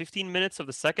first 15 minutes of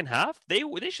the second half. They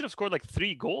should have scored like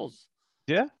 3 goals.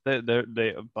 Yeah,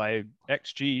 they by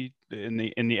XG in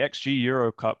the XG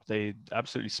Euro Cup, they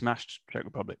absolutely smashed Czech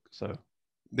Republic. So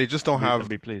They just don't I'd have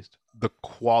be pleased. the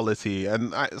quality.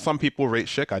 And some people rate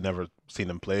Schick. I've never seen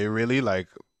him play really, like,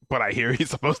 but I hear he's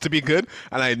supposed to be good,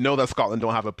 and I know that Scotland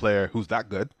don't have a player who's that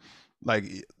good, like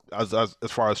as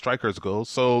far as strikers go.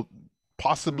 So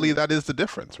possibly that is the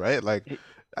difference, right? Like,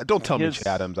 don't tell me Here's- Che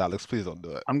Adams, Alex. Please don't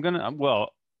do it.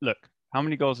 Well, look, how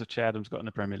many goals have Che Adams got in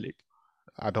the Premier League?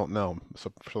 I don't know.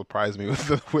 Surprise me with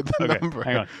the Okay, number.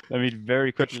 hang on. Let me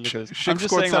very quickly look at this. Schick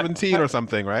scored 17 or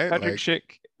something, right? Patrick Like, Schick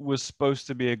was supposed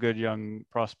to be a good young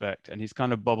prospect, and he's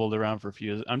kind of bubbled around for a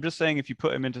few years. I'm just saying, if you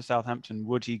put him into Southampton,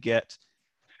 would he get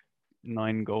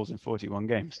 9 goals in 41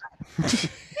 games?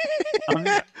 I don't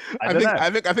know. I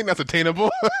think that's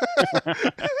attainable.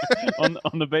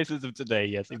 on the basis of today,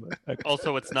 yes, he would. Okay.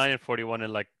 Also, it's 9 and 41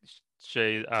 and like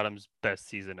Shea Adams' best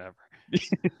season ever.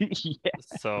 Yeah.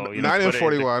 So 9 and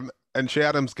 41, and Che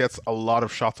Adams gets a lot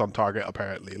of shots on target.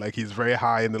 Apparently, like, he's very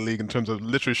high in the league in terms of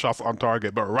literally shots on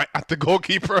target, but right at the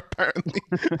goalkeeper. Apparently,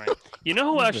 Right. You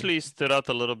know who actually stood out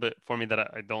a little bit for me that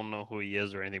I don't know who he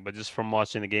is or anything, but just from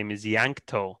watching the game, is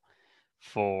Yankto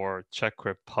for Czech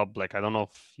Republic. I don't know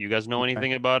if you guys know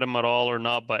anything about him at all or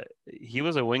not, but he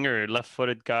was a winger,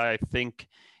 left-footed guy. I think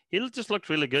he just looked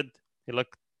really good. He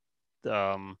looked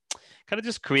kind of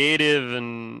just creative,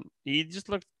 and he just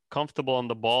looked comfortable on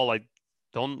the ball. I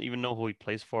don't even know who he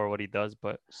plays for or what he does,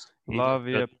 but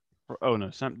Slavia. Oh no,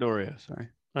 Sampdoria. Sorry.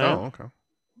 oh, okay.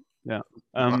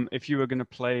 If you were going to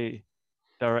play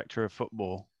director of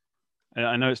football, and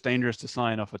I know it's dangerous to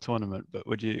sign off a tournament, but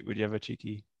would you have a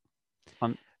cheeky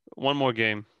hunt? One more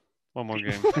game. Fair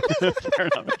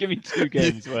enough. Give me 2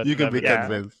 games. worth You of can be evidence.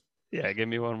 convinced. Yeah, give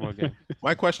me one more game.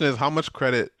 My question is, how much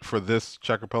credit for this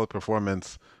Czech Republic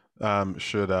performance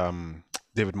should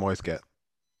David Moyes get?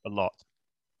 A lot.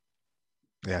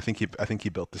 Yeah, I think he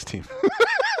built this team.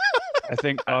 I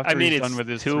think after he's it's done with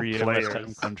his 2 3-year West Ham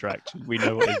players. contract, we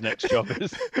know what his next job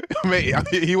is. Mate,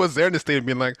 he was there in the stadium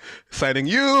being like, signing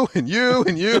you and you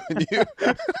and you and you.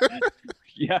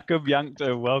 Jakub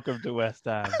Jankto, welcome to West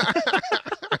Ham.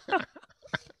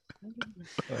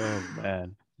 Oh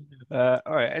man. All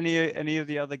right. Any of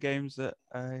the other games that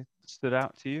stood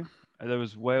out to you? There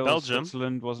was Wales, Belgium.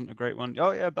 Switzerland wasn't a great one.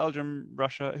 Oh yeah, Belgium,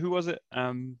 Russia. Who was it?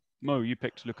 Mo, you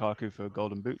picked Lukaku for a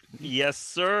Golden Boot. Didn't you? Yes,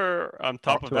 sir. On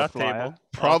top of to a that flyer. table.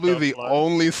 Probably Off the flyer.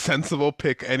 only sensible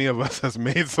pick any of us has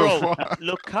made so Bro, far.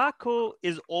 Lukaku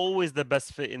is always the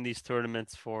best fit in these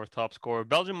tournaments for top scorer.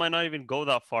 Belgium might not even go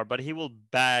that far, but he will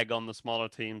bag on the smaller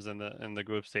teams in the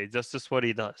group stage. That's just what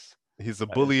he does. He's the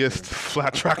That is bulliest true.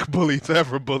 flat track bully to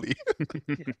ever bully.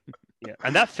 Yeah,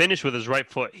 and that finish with his right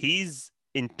foot, he's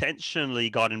intentionally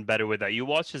gotten better with that. You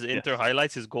watch his Inter Yes.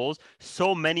 highlights, his goals,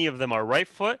 so many of them are right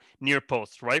foot, near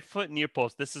post, right foot, near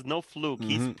post. This is no fluke.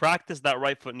 He's Mhm. practiced that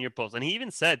right foot near post. And he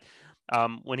even said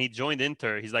when he joined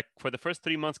Inter, he's like, for the first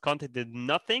 3 months, Conte did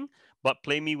nothing but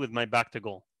play me with my back to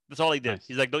goal. That's all he did. Nice.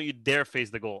 He's like, don't you dare face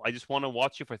the goal. I just want to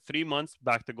watch you for 3 months,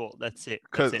 back to goal. That's it.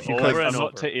 'Cause- That's it. because Over I'm and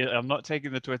not, over. I'm not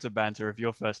taking the Twitter banter if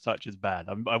your first touch is bad.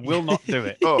 I will not do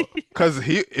it. Oh, because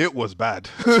it was bad.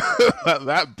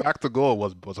 that back to goal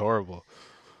was horrible.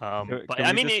 Can But we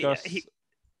I mean, discuss-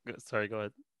 sorry,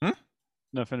 go ahead.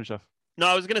 No, finish off. No,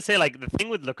 I was gonna say like the thing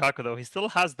with Lukaku though, he still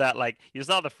has that like you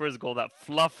saw the first goal, that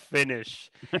fluff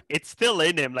finish. It's still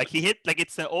in him. Like he hit like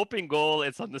it's an open goal,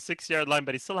 it's on the 6 yard line,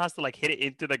 but he still has to like hit it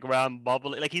into the ground,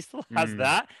 bubble it. Like he still has Mm.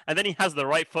 that, and then he has the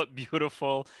right foot,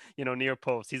 beautiful, near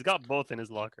post. He's got both in his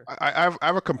locker. I have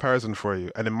a comparison for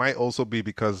you, and it might also be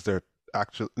because they're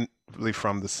actually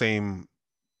from the same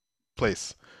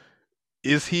place.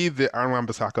 Is he the Aaron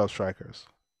Wan-Bissaka of strikers?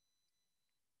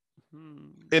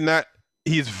 In that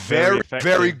he's Very very, effective,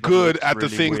 very but good looks at the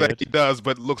really things weird. that he does,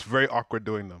 but looks very awkward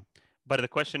doing them. But the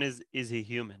question is he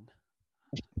human?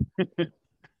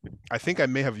 I think I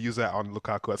may have used that on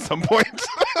Lukaku at some point.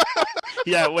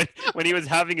 Yeah, when he was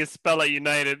having his spell at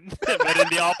United, but in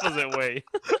the opposite way.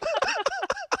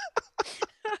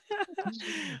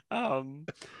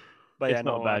 But It's yeah,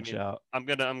 not no, a bad I mean, shout. I'm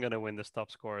gonna win this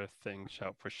top scorer thing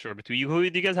shout for sure. Between you, who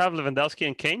do you guys have? Lewandowski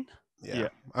and Kane? Yeah.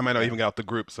 I might not even get out the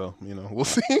group, so we'll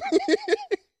see.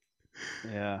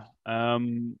 Yeah. I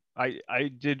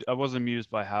was amused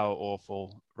by how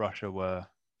awful Russia were.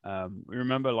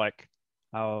 Remember like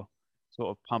how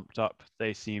sort of pumped up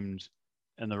they seemed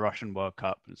in the Russian World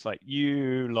Cup. It's like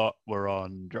you lot were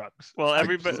on drugs. Well,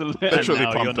 everybody. Literally And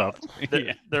now you're pumped up. not.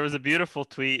 Yeah. There was a beautiful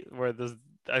tweet where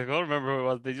I don't remember who it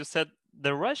was. They just said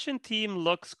the Russian team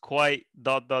looks quite ...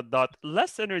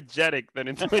 less energetic than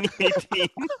in 2018.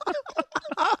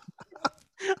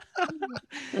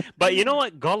 But you know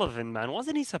what, Golovin, man,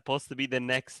 wasn't he supposed to be the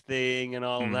next thing and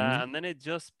all that? And then it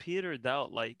just petered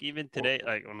out. Like even today,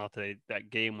 like well, not today, that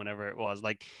game, whenever it was,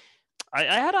 like I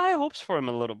had high hopes for him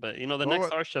a little bit. The What next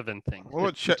about- Arshavin thing. What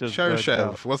about Just burst Cheryshev?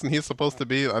 out. Wasn't he supposed to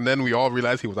be? And then we all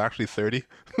realized he was actually 30.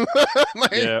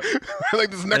 Like, Yeah.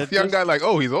 like this next They're young just- guy, like,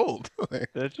 oh, he's old. Like,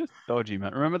 They're just dodgy,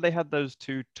 man. Remember they had those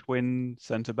two twin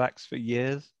centre backs for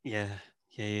years? Yeah.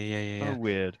 So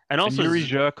weird. And also, Yuri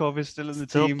Zhirkov is still in the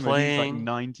still team. And he's like playing.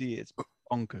 90. It's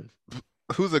bonkers.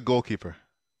 who's a goalkeeper?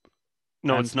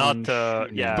 no, it's not. Anton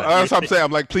Yeah, But that's what I'm saying.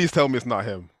 I'm like, please tell me it's not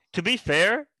him. To be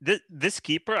fair, this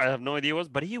keeper, I have no idea who it was,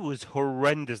 but he was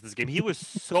horrendous this game. He was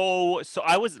so.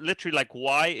 I was literally like,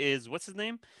 why is what's his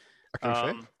name?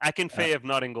 Akinfeev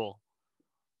not in goal.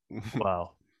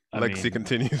 Wow. I Legacy mean,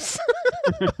 continues.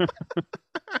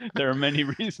 there are many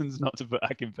reasons not to put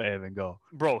Akinfeev in goal.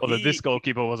 Bro, Although this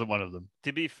goalkeeper wasn't one of them.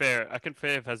 to be fair,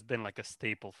 Akinfeev has been like a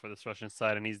staple for this Russian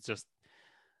side, and he's just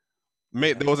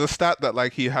Mate, there was a stat that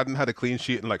like he hadn't had a clean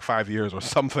sheet in like 5 years or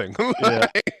something. Yeah.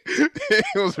 It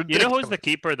was You know ridiculous. who's the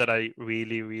keeper that I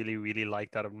really, really, really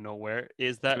liked out of nowhere?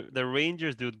 Is that the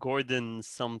Rangers dude, Gordon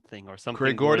something or something.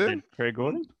 Craig Gordon? Craig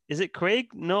Gordon? Is it Craig?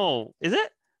 No. Is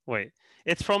it? Wait.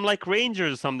 It's from like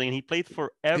Rangers or something. And he played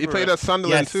forever. He played at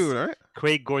Sunderland Yes. too, right?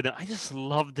 Craig Gordon. I just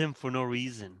loved him for no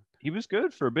reason. He was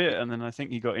good for a bit, and then I think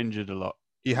he got injured a lot.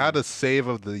 He had a save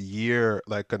of the year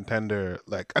like contender.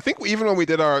 Like I think even when we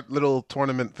did our little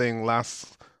tournament thing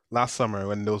last summer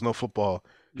when there was no football,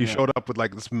 he Yeah. showed up with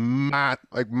like this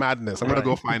madness. I'm gonna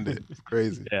go Right. find it. It's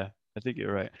crazy. Yeah, I think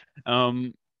you're right.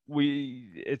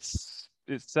 It's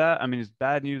sad. I mean, it's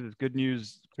bad news. It's good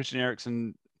news. Christian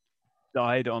Eriksen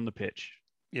died on the pitch.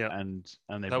 Yeah. and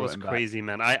they That brought was him back. crazy,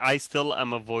 man. I still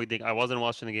am avoiding. I wasn't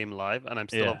watching the game live, and I'm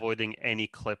still Yeah. avoiding any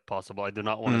clip possible. I do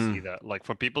not want to see that. Like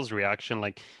from people's reaction,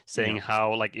 like saying Yeah.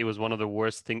 how like it was one of the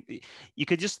worst things. You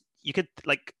could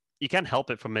like you can't help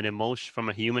it from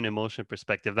a human emotion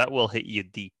perspective. That will hit you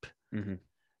deep. Mhm.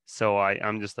 So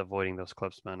I'm just avoiding those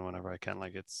clips, man, whenever I can.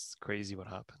 Like it's crazy what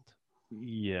happened.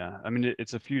 Yeah, I mean,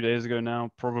 it's a few days ago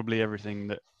now. Probably everything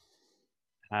that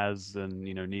has and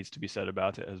needs to be said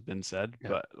about it has been said. Yeah.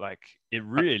 But like, it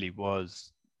really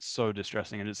was so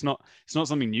distressing, and it's not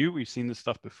something new. We've seen this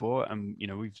stuff before, and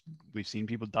we've seen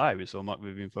people die. We saw Mark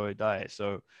Vivian Foe die,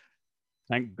 so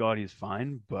thank God he's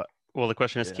fine. But well, the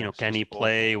question is, it's can just he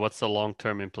play? awful. What's the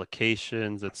long-term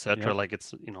implications, etc.? Yep. Like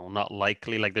it's, not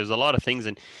likely. Like there's a lot of things,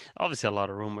 and obviously a lot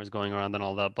of rumors going around and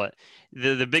all that. But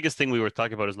the biggest thing we were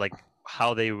talking about is like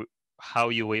how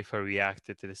UEFA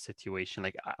reacted to the situation.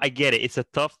 Like I get it. It's a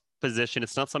tough position.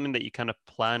 It's not something that you kind of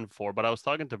plan for. But I was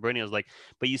talking to Bernie. I was like,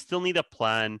 but you still need a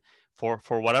plan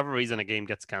for whatever reason a game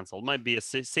gets canceled. Might be a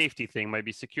safety thing, might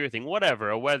be security thing,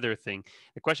 whatever, a weather thing.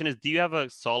 The question is, do you have a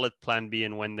solid plan B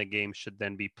and when the game should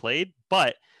then be played?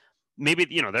 But maybe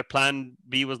their plan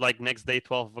B was like next day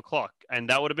 12 o'clock, and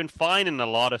that would have been fine in a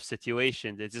lot of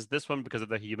situations. It's just this one, because of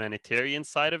the humanitarian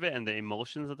side of it and the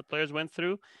emotions that the players went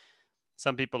through,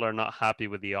 some people are not happy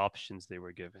with the options they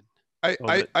were given.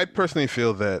 I personally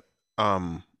feel that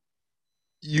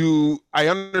I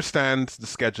understand the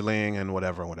scheduling and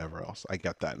whatever else. I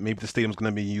get that. Maybe the stadium's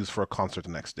going to be used for a concert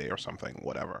the next day or something,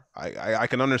 whatever. I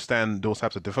can understand those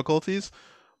types of difficulties,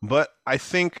 but I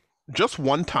think just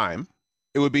one time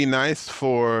it would be nice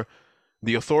for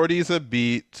the authorities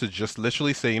to just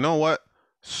literally say, you know what,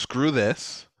 screw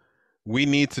this. We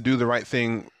need to do the right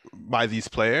thing by these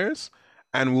players,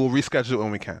 and we'll reschedule it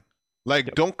when we can.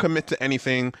 Like, don't commit to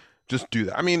anything. Just do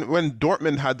that. I mean, when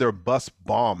Dortmund had their bus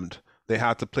bombed, they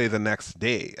had to play the next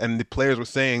day, and the players were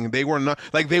saying they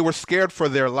were scared for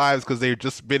their lives because they'd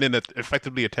just been in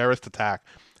effectively a terrorist attack,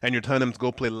 and you're telling them to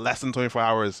go play less than 24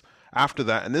 hours after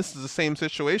that. And this is the same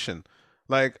situation.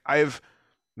 Like, I've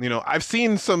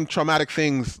seen some traumatic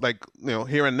things, like,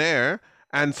 here and there,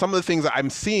 and some of the things that I'm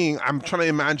seeing, I'm trying to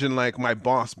imagine like my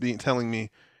boss telling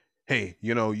me, hey,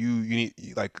 you need,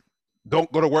 like,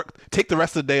 don't go to work, take the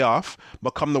rest of the day off,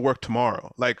 but come to work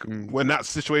tomorrow. Like when that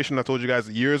situation I told you guys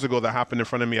years ago that happened in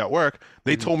front of me at work,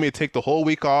 they told me to take the whole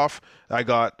week off. I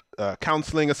got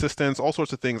counseling assistance, all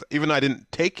sorts of things. Even though I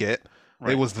didn't take it,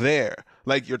 it was there.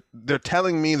 Like they're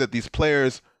telling me that these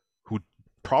players who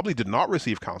probably did not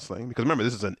receive counseling, because remember,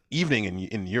 this is an evening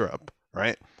in Europe,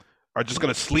 right? Are just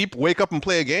gonna sleep, wake up, and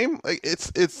play a game? Like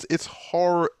it's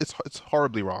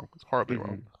horribly wrong. It's horribly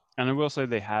wrong. And I will say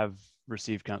they have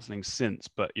received counseling since,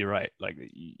 but you're right. Like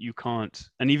you can't,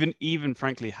 and even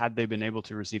frankly, had they been able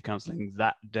to receive counseling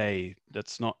that day,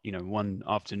 that's not one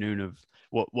afternoon of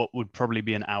what would probably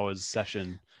be an hour's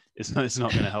session. It's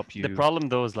not going to help you. The problem,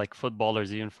 though, is like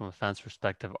footballers, even from a fan's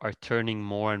perspective, are turning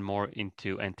more and more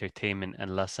into entertainment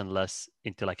and less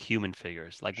into like human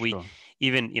figures. Like we,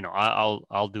 even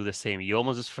I'll do the same. You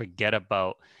almost just forget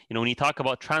about when you talk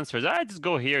about transfers. Just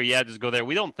go here, just go there.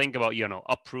 We don't think about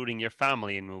uprooting your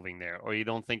family and moving there, or you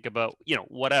don't think about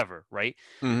whatever, right?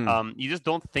 Mm-hmm. You just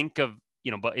don't think of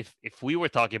but if we were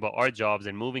talking about our jobs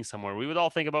and moving somewhere, we would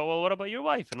all think about, well, what about your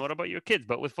wife and what about your kids?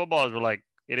 But with footballers, we're like,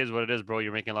 it is what it is, bro.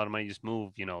 You're making a lot of money. Just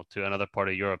move, to another part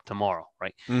of Europe tomorrow,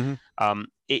 right? Mm-hmm.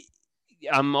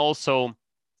 I'm also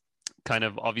kind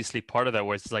of obviously part of that,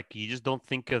 where it's like you just don't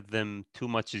think of them too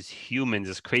much as humans,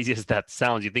 as crazy as that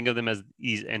sounds. You think of them as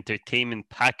these entertainment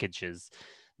packages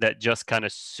that just kind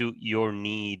of suit your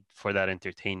need for that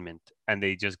entertainment, and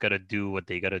they just got to do what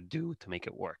they got to do to make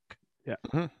it work.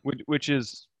 Yeah, which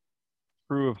is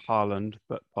true of Haaland,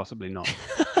 but possibly not.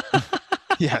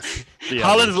 Yes.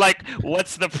 Haaland's like,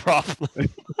 what's the problem?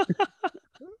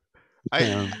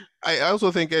 I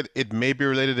also think it may be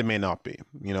related, it may not be.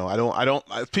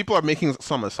 People are making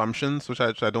some assumptions, which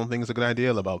I don't think is a good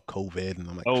idea, about COVID, and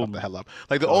I'm like, shut the hell up.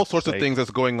 Like, all sorts of things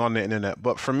that's going on the internet.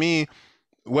 But for me,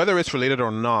 whether it's related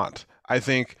or not, I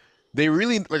think they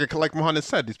really, like Mohamed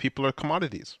said, these people are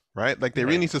commodities, right? Like, they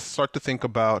really need to start to think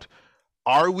about,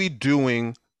 are we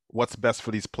doing what's best for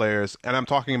these players? And I'm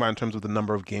talking about in terms of the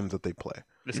number of games that they play.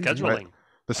 The scheduling. Right?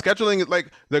 The scheduling,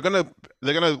 like, they're gonna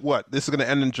what? This is gonna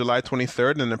end in July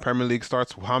 23rd, and the Premier League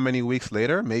starts how many weeks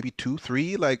later? Maybe 2,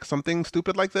 3, like something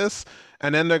stupid like this.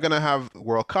 And then they're gonna have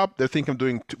World Cup. They're thinking of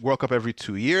doing World Cup every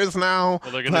 2 years now.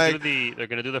 Well, they're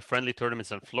gonna do the friendly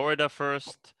tournaments in Florida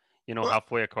first.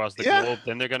 Halfway across the globe.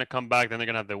 Then they're going to come back. Then they're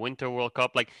going to have the Winter World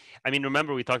Cup. Like, I mean,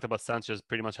 remember we talked about Sanchez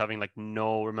pretty much having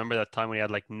remember that time when he had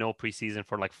no preseason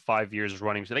for 5 years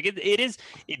running. So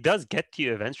it does get to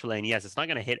you eventually. And yes, it's not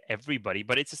going to hit everybody,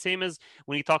 but it's the same as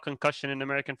when you talk concussion in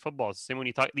American football. It's the same when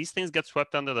you talk, these things get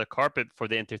swept under the carpet for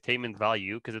the entertainment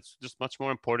value, because it's just much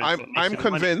more important. I'm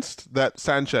convinced that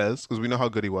Sanchez, because we know how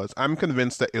good he was, I'm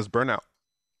convinced that is burnout.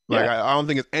 Like, I don't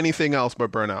think it's anything else but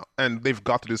burnout. And they've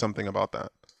got to do something about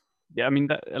that. Yeah, I mean,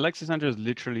 Alexis Sanchez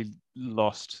literally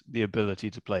lost the ability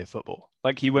to play football.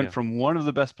 Like, he went from one of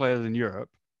the best players in Europe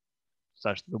 /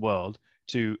 the world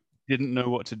to didn't know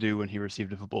what to do when he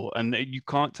received a football. And you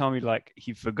can't tell me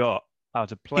he forgot how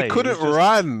to play. He was couldn't just-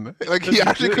 run. Like he couldn't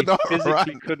actually do it. could not He physically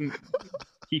run. couldn't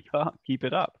keep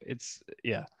it up. It's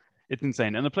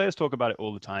insane. And the players talk about it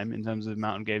all the time in terms of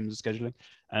mountain games scheduling,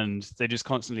 and they just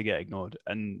constantly get ignored.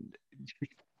 And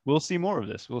we'll see more of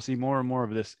this. We'll see more and more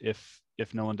of this if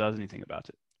no one does anything about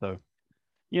it. So,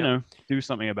 you know, do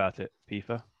something about it,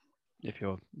 FIFA, if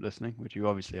you're listening, which you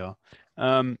obviously are.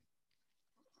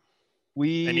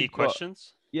 Any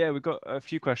questions? Yeah, we've got a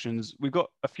few questions. We've got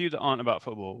a few that aren't about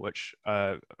football, which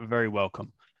are very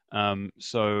welcome.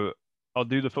 So I'll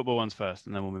do the football ones first,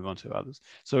 and then we'll move on to others.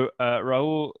 So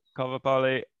Raul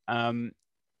Cavapale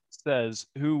says,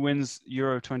 who wins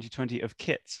Euro 2020 of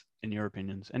kits, in your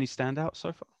opinions? Any standouts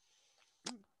so far?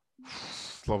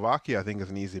 Slovakia, I think, is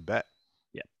an easy bet.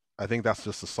 Yeah. I think that's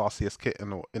just the sauciest kit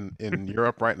in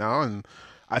Europe right now, and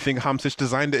I think Hamsich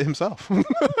designed it himself.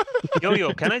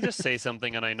 Yo, can I just say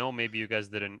something? And I know maybe you guys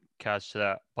didn't catch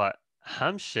that, but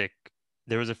Hamsik,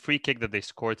 there was a free kick that they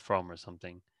scored from or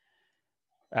something,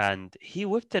 and he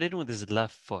whipped it in with his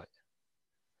left foot,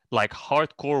 like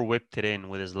hardcore whipped it in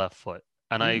with his left foot.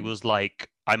 And I was like,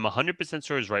 I'm 100%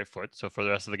 sure his right foot. So for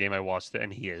the rest of the game, I watched it,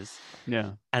 and he is.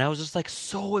 Yeah. And I was just like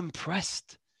so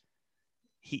impressed.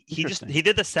 He Interesting.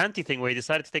 did the Santi thing where he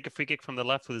decided to take a free kick from the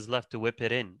left with his left to whip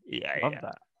it in. Love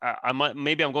that. I might,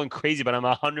 maybe I'm going crazy, but I'm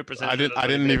 100%. I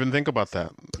didn't even think about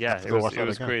that. Yeah, Have to it go was watch that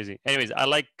again. crazy. Anyways, I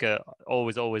like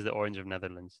always the orange of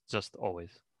Netherlands, just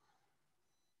always.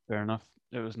 Fair enough.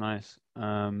 It was nice.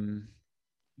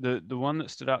 The one that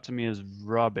stood out to me as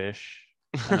rubbish,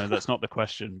 I know that's not the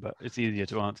question, but it's easier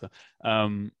to answer,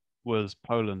 was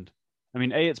Poland. I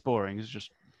mean, it's boring. It's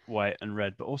just white and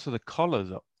red, but also the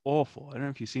collars are awful. I don't know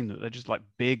if you've seen them. They're just like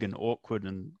big and awkward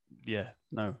and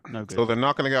no good. So they're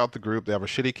not going to get out the group. They have a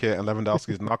shitty kit, and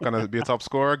Lewandowski's not going to be a top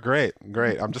scorer. Great.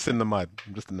 I'm just in the mud.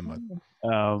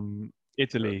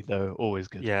 Italy, though, always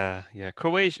good. Yeah.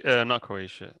 Croatia, not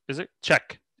Croatia. Is it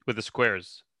Czech with the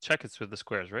squares? Czech is with the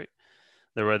squares, right?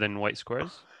 The red and white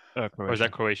squares. Or is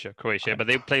that Croatia? Croatia, but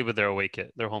they play with their away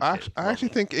kit, their home kit. I actually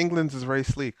think England's is very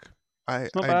sleek.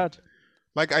 It's not bad.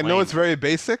 Like I know it's very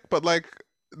basic, but like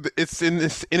it's in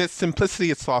its simplicity,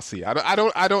 it's saucy. I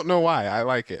don't know why. I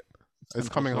like it. It's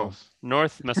coming home.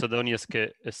 North Macedonia's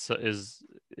kit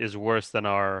is worse than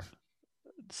our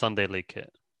Sunday League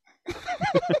kit.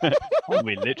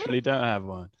 We literally don't have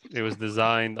one. It was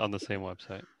designed on the same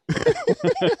website.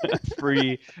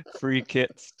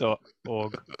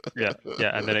 freekits.org. Yeah,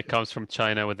 and then it comes from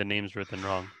China with the names written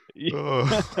wrong.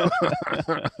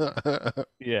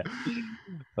 Yeah.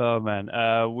 Oh man.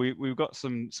 We've got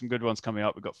some good ones coming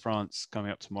up. We've got France coming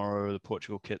up tomorrow. The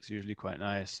Portugal kit's usually quite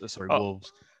nice.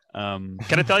 Wolves. Can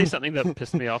I tell you something that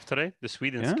pissed me off today? The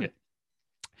Sweden's kit.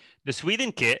 The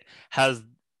Sweden kit has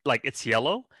like it's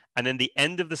yellow, and then the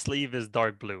end of the sleeve is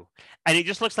dark blue, and it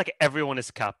just looks like everyone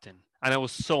is captain. And I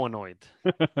was so annoyed.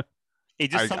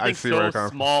 It's just something so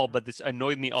small, but this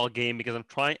annoyed me all game because I'm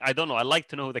trying. I don't know. I like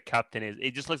to know who the captain is.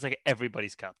 It just looks like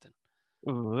everybody's captain.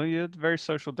 Ooh, you're a very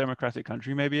social democratic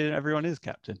country. Maybe everyone is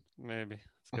captain. Maybe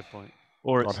that's a good point.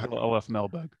 Or it's Olaf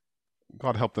Melberg.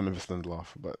 God help them if it's Lindelof.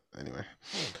 But anyway,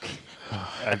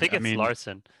 I think it's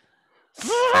Larson.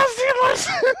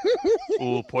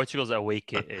 Ooh, Portugal's away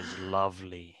kit is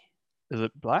lovely. Is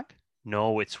it black?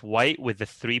 No, it's white with the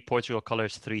 3 Portugal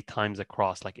colors 3 times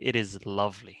across. Like it is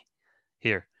lovely.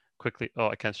 Here, quickly. Oh,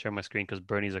 I can't share my screen because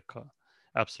Bernie's a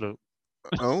absolute.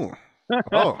 Oh. I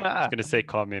was gonna say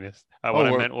communist. What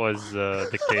I meant was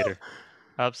dictator.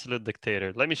 Absolute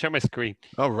dictator. Let me share my screen.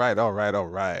 All right.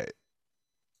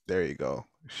 There you go.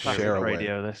 Share away.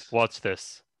 Radio. This. Watch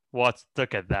this.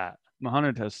 Look at that.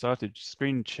 Mohammed has started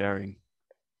screen sharing.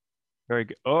 Very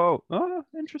good. Oh,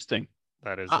 interesting.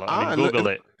 That is. Google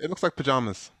it. It looks like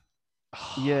pajamas.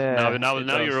 Yeah. Now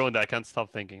you ruined it. I can't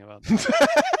stop thinking about it.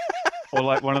 Or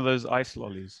like one of those ice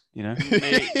lollies, you know?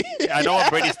 I know what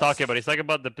Brady's talking about. He's talking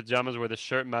about the pajamas where the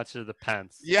shirt matches the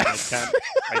pants. Yes.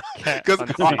 I can't.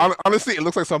 Because honestly, it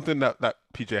looks like something that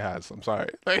PJ has. I'm sorry.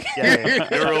 Yeah,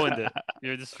 you ruined it.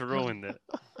 You just ruined it.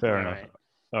 Fair enough.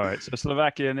 All right. So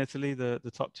Slovakia and Italy,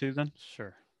 the top 2 then?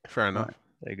 Sure. Fair enough. Right,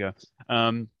 there you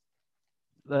go.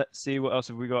 Let's see what else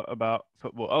have we got about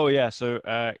football. Oh yeah. So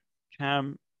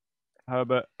Cam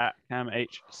Herbert at Cam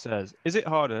H says, is it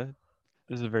harder?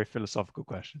 This is a very philosophical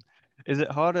question. Is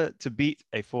it harder to beat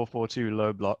a 4-4-2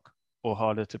 low block or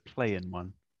harder to play in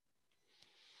one?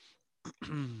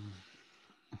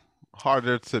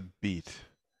 Harder to beat.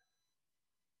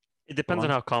 It depends on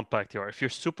how compact you are. If you're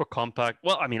super compact,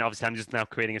 well, I mean, obviously, I'm just now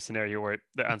creating a scenario where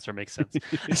the answer makes sense.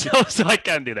 so I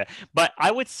can't do that. But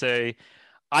I would say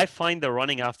I find the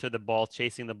running after the ball,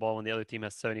 chasing the ball when the other team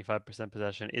has 75%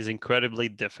 possession is incredibly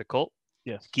difficult.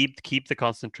 Yes. Keep the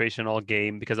concentration all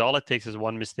game, because all it takes is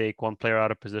one mistake, one player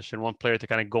out of position, one player to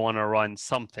kind of go on a run,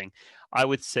 something. I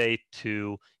would say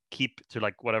to keep to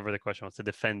like whatever the question was, to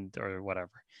defend or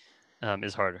whatever,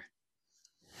 is harder.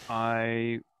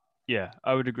 I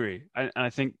would agree. And I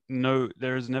think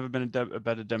there has never been a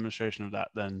better demonstration of that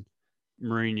than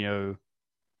Mourinho's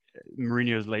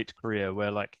late career,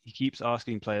 where like he keeps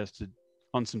asking players to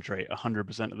concentrate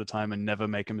 100% of the time and never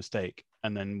make a mistake,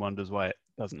 and then wonders why it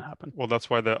doesn't happen. Well, that's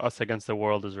why the us against the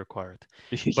world is required.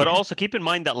 Yeah. But also keep in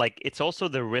mind that like it's also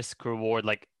the risk reward.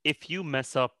 Like if you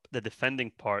mess up the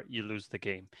defending part, you lose the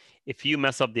game. If you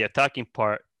mess up the attacking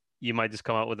part, you might just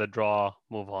come out with a draw,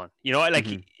 move on. You know, like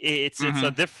Mhm. it's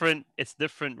a different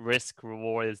risk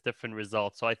reward, it's different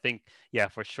results. So I think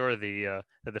for sure the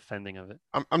defending of it.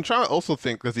 I'm trying to also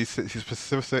think, because he's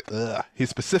specific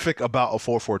about a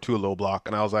 4-4-2 low block,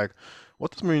 and I was like,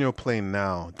 what does Mourinho play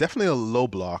now? Definitely a low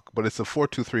block, but it's a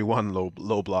 4-2-3-1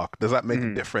 low block. Does that make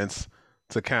a difference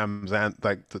to Cam's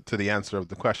to the answer of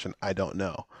the question? I don't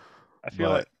know. I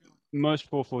feel like most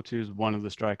 4-4-2s, one of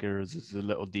the strikers is a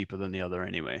little deeper than the other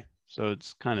anyway. So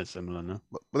it's kind of similar, no?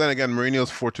 But then again,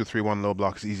 Mourinho's 4-2-3-1 low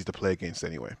block is easy to play against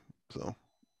anyway. So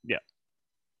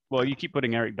Well, you keep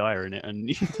putting Eric Dyer in it, and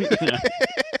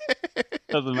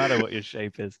doesn't matter what your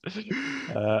shape is.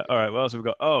 All right, what else have we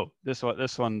got? Oh, this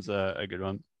one's a good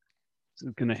one. It's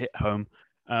gonna hit home.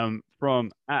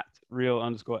 From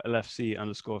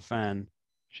 @real_LFC_fan,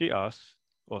 she asks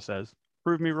or says,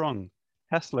 "Prove me wrong.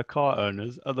 Tesla car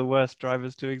owners are the worst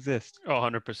drivers to exist." Oh,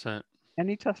 100%.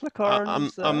 Any Tesla car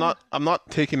owners? I'm not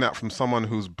taking that from someone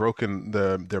who's broken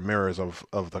their mirrors of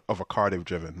a car they've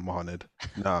driven, Mohamed.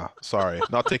 Nah, sorry,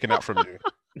 not taking that from you.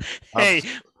 Hey,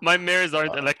 my mirrors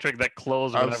aren't electric that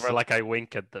close whenever like I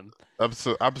wink at them.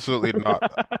 Absolutely not.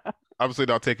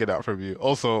 Absolutely not taking that from you.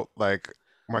 Also, like,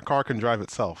 my car can drive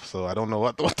itself, so I don't know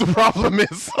what the problem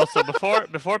is. Also,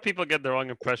 before people get the wrong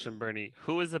impression, Bernie,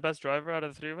 who is the best driver out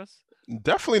of the three of us?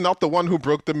 Definitely not the one who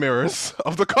broke the mirrors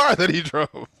of the car that he drove.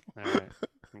 All right.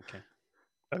 Okay.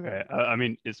 Okay. I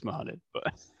mean, it's Mohamed,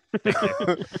 but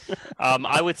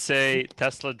I would say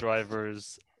Tesla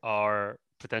drivers are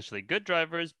potentially good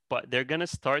drivers, but they're gonna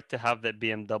start to have that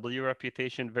BMW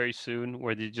reputation very soon,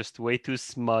 where they're just way too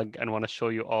smug and want to show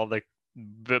you all the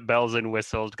bells and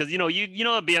whistles. Because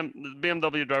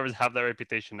BMW drivers have that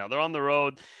reputation now. They're on the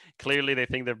road. Clearly, they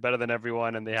think they're better than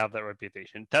everyone, and they have that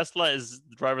reputation.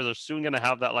 Drivers are soon gonna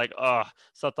have that, like,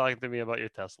 stop talking to me about your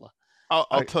Tesla.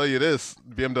 I'll tell you this: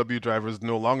 BMW drivers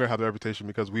no longer have the reputation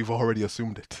because we've already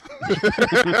assumed it.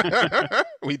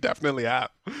 We definitely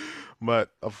have.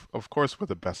 But of course, we're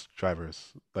the best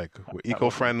drivers. Like, we're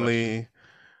eco-friendly.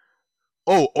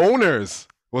 Oh, owners!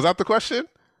 Was that the question?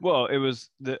 Well, it was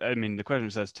the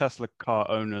question says Tesla car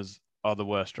owners are the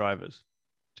worst drivers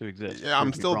to exist. Yeah,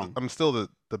 I'm still the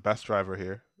best driver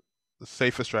here, the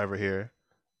safest driver here.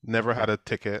 Never had a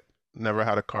ticket, never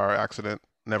had a car accident,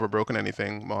 never broken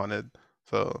anything, Mohamed.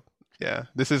 So yeah,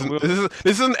 this isn't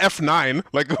F9.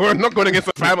 Like, we're not going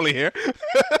against the family here.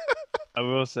 I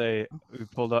will say we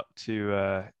pulled up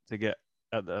to get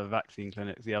at the vaccine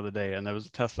clinic the other day, and there was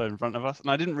a Tesla in front of us,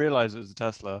 and I didn't realize it was a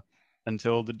Tesla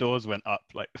until the doors went up,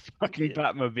 like the fucking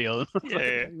Batmobile.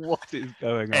 Yeah. What is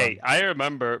going on? Hey, I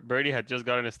remember Bernie had just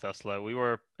gotten his Tesla.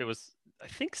 It was, I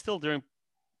think, still during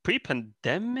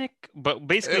pre-pandemic, but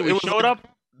basically we showed up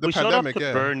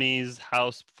to Bernie's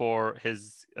house for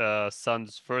his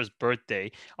son's first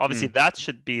birthday. Obviously, that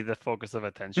should be the focus of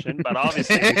attention, but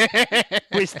obviously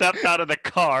we stepped out of the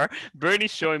car.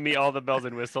 Bernie's showing me all the bells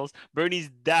and whistles. Bernie's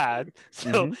dad,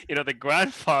 so the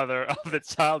grandfather of the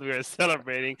child we were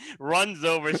celebrating, runs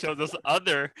over, shows us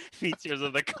other features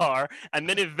of the car, and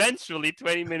then eventually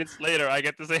 20 minutes later I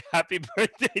get to say happy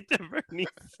birthday to Bernie's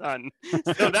son.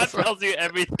 So that tells you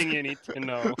everything you need to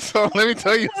know. So let me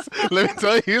tell you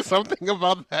something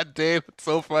about that day that's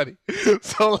so funny.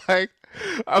 So, like,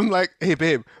 I'm like, hey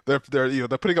babe, they're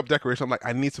putting up decoration. I'm like,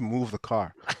 I need to move the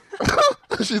car.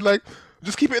 She's like,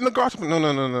 just keep it in the garage. No.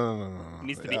 It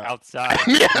needs to be outside.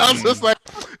 Yeah, I was just like,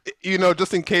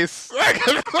 just in case.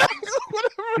 Whatever.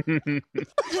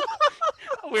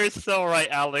 We're so right,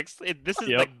 Alex. This is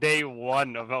like day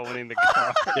one of owning the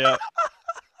car. Yeah.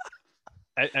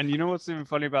 And you know what's even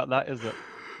funny about that is that,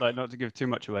 like, not to give too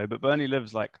much away, but Bernie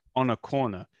lives like on a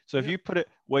corner. So if you put it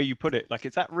where you put it, like,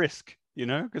 it's at risk,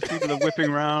 because people are whipping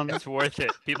around. It's worth it.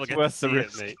 People get to see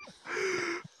it, mate.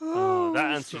 Oh,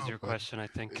 that answers your question, I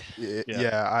think.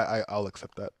 Yeah, I'll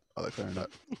accept that. I'll accept that.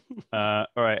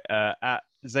 All right. At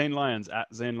Zane Lyons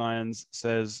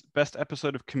says, best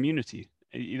episode of Community.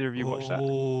 Either of you watched that?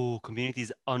 Oh,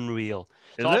 Community's unreal.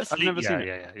 Is it? I've never seen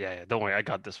it. Yeah. Don't worry, I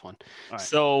got this one. Right.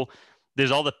 So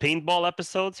There's all the paintball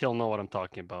episodes. He'll know what I'm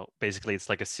talking about. Basically, it's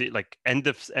like like end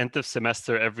of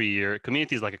semester every year.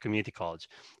 Community is like a community college.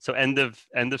 So end of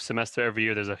semester every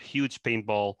year, there's a huge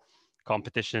paintball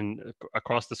competition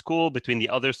across the school between the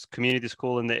other community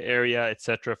school in the area,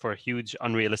 etc., for a huge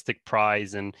unrealistic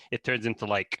prize, and it turns into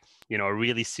like a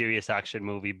really serious action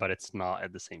movie, but it's not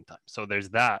at the same time. So there's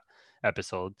that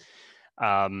episode.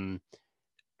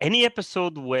 Any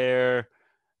episode where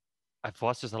I've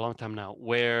watched this a long time now,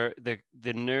 where the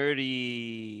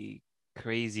nerdy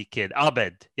crazy kid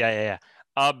Abed, yeah,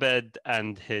 Abed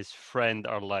and his friend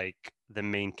are like the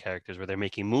main characters, where they're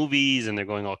making movies and they're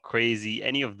going all crazy.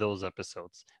 Any of those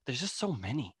episodes, there's just so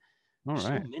many. All So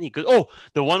right. many good. Oh,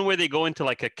 the one where they go into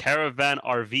like a caravan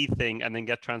RV thing and then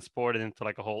get transported into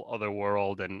like a whole other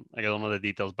world, and I don't know the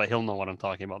details, but he'll know what I'm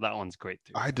talking about. That one's great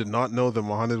too. I did not know that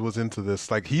Mohammed was into this.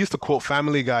 Like he used to quote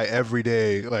Family Guy every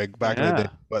day, like back in the day. Yeah.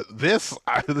 But this,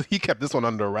 he kept this one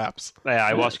under wraps. Yeah, I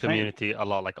Yeah, watched thank- Community a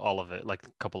lot, like all of it, like a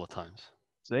couple of times.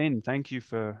 Zane, thank you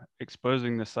for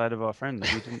exposing the side of our friend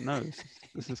that we didn't know.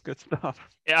 This is good stuff.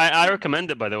 Yeah, I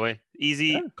recommend it, by the way. Easy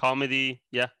Yeah. comedy.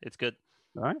 Yeah, it's good.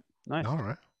 All right. Nice. All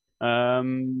right.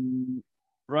 Ryan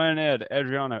Ed,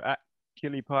 Adriano at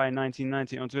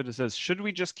KillyPie1990 on Twitter says, should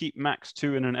we just keep Max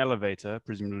 2 in an elevator,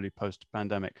 presumably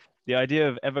post-pandemic? The idea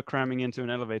of ever cramming into an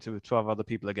elevator with 12 other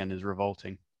people again is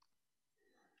revolting.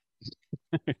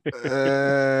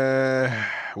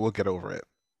 We'll get over it.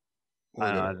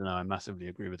 I don't know. I massively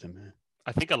agree with him here.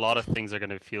 I think a lot of things are going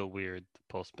to feel weird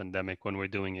post-pandemic when we're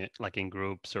doing it like in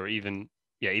groups, or even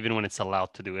when it's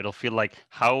allowed to do. It'll feel like,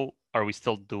 how are we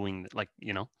still doing like,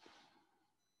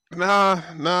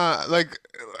 Nah, like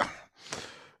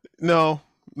no.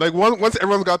 Like once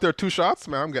everyone's got their 2 shots,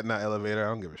 man, I'm getting that elevator. I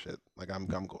don't give a shit. Like I'm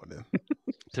going in.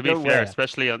 To be Go fair, where?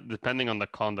 especially depending on the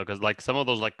condo, because like some of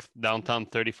those like downtown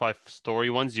 35-story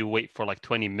ones, you wait for like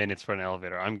 20 minutes for an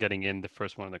elevator. I'm getting in the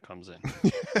first one that comes in.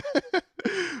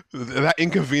 That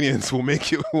inconvenience will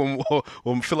make you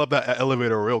will fill up that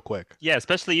elevator real quick. Yeah,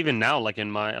 especially even now, like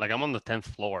I'm on the 10th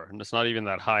floor, and it's not even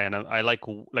that high. And I like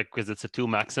because it's a 2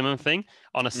 maximum thing.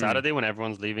 On a Saturday when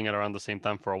everyone's leaving at around the same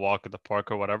time for a walk at the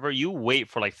park or whatever, you wait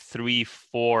for like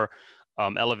 3-4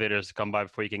 elevators to come by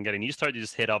before you can get in. You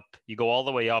just hit up, you go all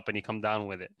the way up, and you come down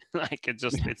with it. Like it's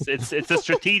a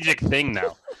strategic thing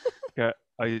now.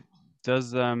 Okay.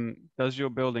 Does your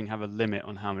building have a limit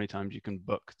on how many times you can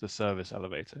book the service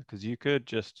elevator? Because you could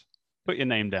just put your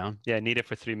name down Yeah, need it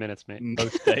for 3 minutes, mate.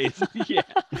 most days. Yeah.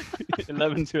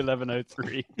 11 to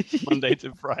 11:03, Monday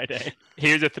to Friday.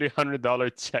 Here's a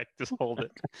 $300 check. Just hold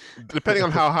it. Depending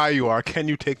on how high you are, can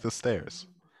you take the stairs?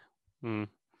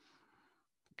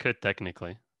 Could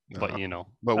technically, but But At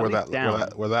we're least down.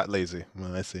 we're that lazy.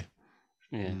 Well, I see.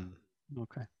 yeah.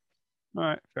 Okay. All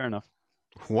right. Fair enough.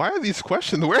 Why are these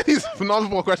questions? Where are these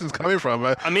knowledgeable questions coming from?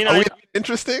 I mean, are we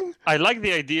interesting? I like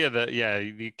the idea that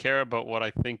you care about what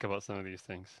I think about some of these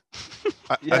things.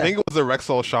 I think it was the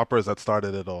Rexall shoppers that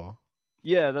started it all.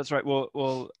 Yeah, that's right. Well,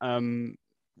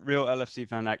 real LFC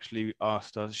fan actually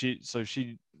asked us. She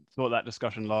thought that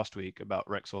discussion last week about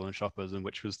Rexall and shoppers and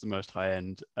which was the most high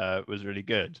end was really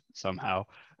good somehow,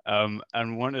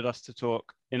 and wanted us to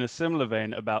talk in a similar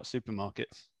vein about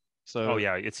supermarkets. So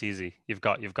yeah, it's easy. You've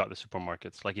got the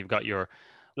supermarkets. Like you've got your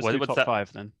let's do what's top that?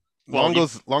 5 then. Well,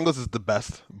 Longo's is the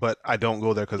best, but I don't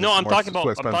go there because No, I'm talking too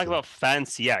about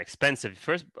fancy. Yeah, expensive.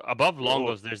 First, above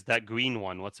Longo's, there's that green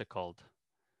one. What's it called?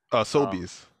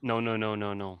 Sobeys.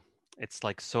 No. It's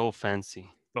like so fancy.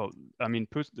 Well, I mean,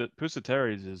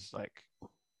 Pusateri's is like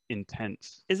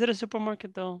intense. Is it a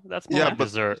supermarket though? That's more Yeah, like but-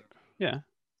 dessert. Yeah.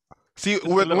 See, Just a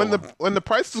when little when the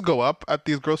prices go up at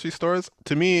these grocery stores,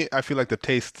 to me, I feel like the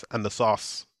taste and the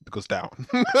sauce goes down.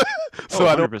 So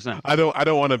Oh, 100%. I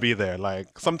don't want to be there.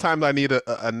 Like sometimes I need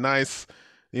a nice,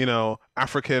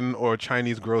 African or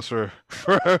Chinese grocer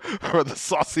for the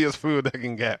sauciest food I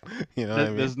can get. You know what I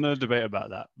mean? There's no debate about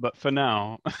that. But for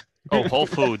now, Oh, Whole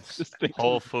Foods. Just think-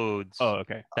 Whole Foods. oh,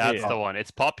 okay. That's Yeah. the one.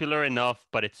 It's popular enough,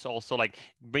 but it's also like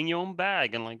bring your own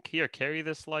bag and like here, carry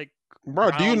this like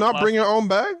Bro, do you brown not bring your own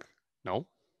bag? no.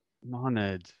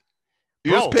 Mohamed.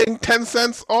 You're just Bro. paying 10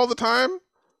 cents all the time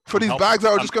for I'm these helping- bags that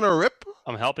are I'm- just gonna rip?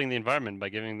 I'm helping the environment by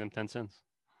giving them 10 cents.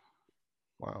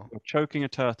 Wow. You're choking a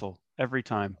turtle every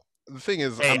time. The thing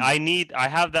is, Hey, I'm- I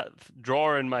have that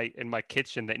drawer in my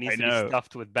kitchen that needs I to be know.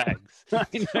 stuffed with bags. I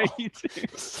know you do.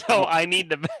 So I need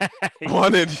the bag.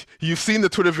 Wanted, you've seen the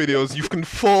Twitter videos. You can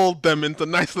fold them into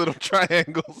nice little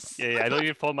triangles. Yeah, I don't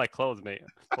even fold my clothes, mate.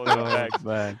 Fold my Oh, bags.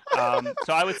 man.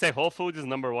 So I would say Whole Foods is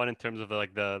number one in terms of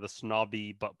like the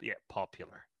snobby, but yeah,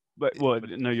 popular. But well,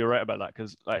 no, you're right about that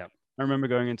because like Yeah. I remember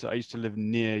going into. I used to live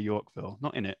near Yorkville,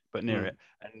 not in it, but near it.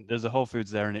 And there's a Whole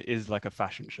Foods there, and it is like a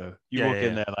fashion show. You walk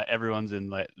in there, like everyone's in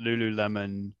like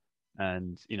Lululemon,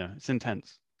 and it's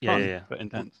intense. Fun, but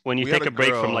intense. When you We had take a a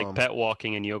break from girl, like pet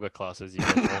walking and yoga classes, you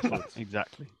go to Whole Foods.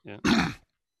 Exactly. Yeah.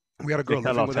 We had a girl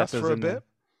Mikel living with us Arteta's for a in there. bit,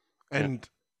 and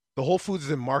the Whole Foods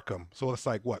is in Markham, so it's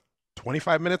like what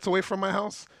 25 minutes away from my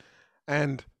house.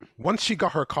 And once she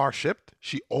got her car shipped,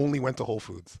 she only went to Whole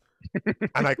Foods,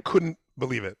 and I couldn't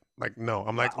believe it. Like, no,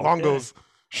 I'm like Longo's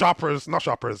Shoppers, not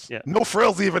Shoppers. Yeah. No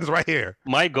frills even is right here.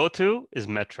 My go-to is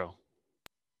Metro.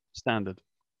 Standard.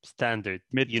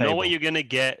 You know what you're gonna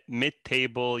get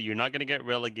mid-table. You're not gonna get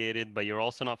relegated, but you're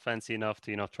also not fancy enough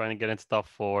to trying to get into top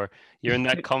 4. You're in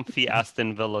that comfy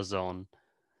Aston Villa zone.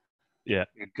 Yeah,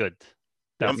 you're good.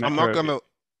 I'm not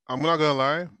gonna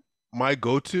lie. My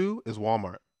go-to is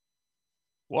Walmart.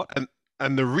 What?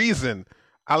 And the reason,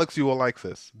 Alex, you will like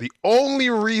this. The only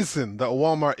reason that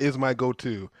Walmart is my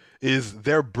go-to is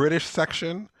their British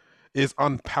section is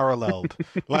unparalleled.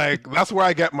 Like, that's where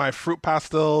I get my fruit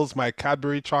pastels, my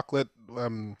Cadbury chocolate,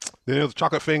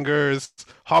 chocolate fingers,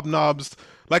 hobnobs.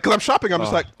 Like, cause I'm shopping, I'm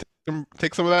just like,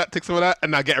 take some of that,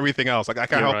 and I get everything else. Like, I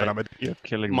can't help it. You're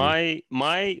killing me.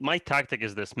 My tactic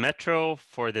is this: Metro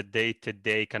for the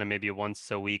day-to-day, kind of maybe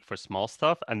once a week for small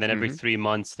stuff, and then every 3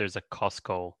 months there's a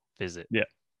Costco visit. Yeah.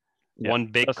 One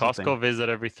big Costco visit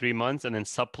every 3 months, and then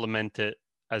supplement it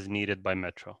as needed by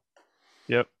Metro.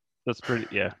 Yep. That's pretty.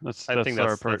 Yeah, that's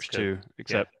our approach too.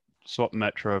 Except swap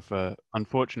Metro for,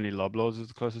 unfortunately, Loblaws is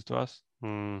the closest to us.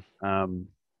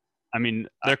 I mean,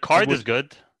 their card is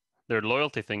good. Their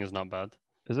loyalty thing is not bad.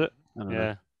 Is it? I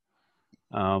don't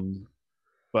know.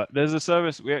 But there's a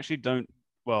service we actually don't.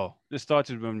 Well, this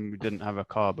started when we didn't have a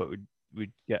car, but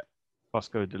we'd get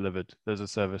Costco delivered. There's a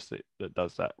service that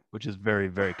does that, which is very,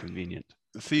 very convenient.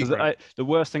 The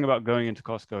worst thing about going into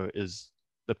Costco is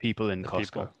the people in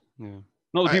Costco. Yeah.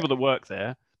 Not the people that work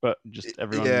there, but just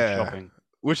everyone shopping.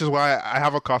 Which is why I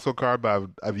have a Costco card, but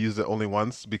I've used it only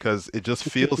once because it just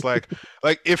feels like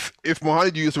if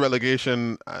Mohamed used a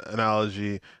relegation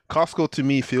analogy, Costco to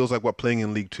me feels like what playing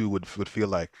in League 2 would feel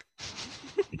like.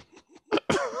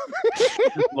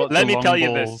 Let me tell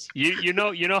you this. You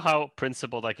know how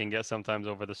principled I can get sometimes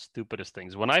over the stupidest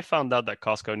things. When I found out that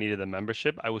Costco needed a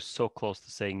membership, I was so close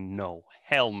to saying no.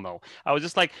 Hell no. I was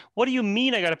just like, what do you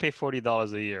mean I got to pay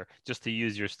 $40 a year just to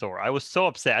use your store? I was so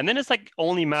upset. And then it's like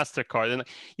only MasterCard. And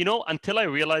until I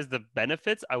realized the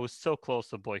benefits, I was so close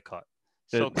to boycott.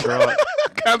 Cancel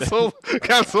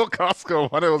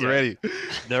Costco when it was ready.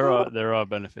 There are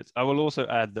benefits. I will also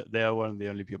add that they are one of the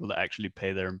only people that actually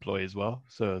pay their employees well.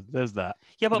 So there's that.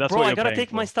 Yeah, but bro, I gotta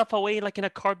take my stuff away like in a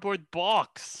cardboard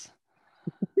box.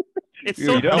 It's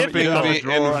so helping difficult. the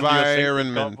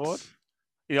environment.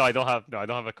 I don't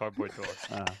have a cardboard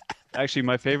drawer. Actually,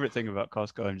 my favorite thing about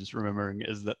Costco, I'm just remembering,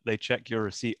 is that they check your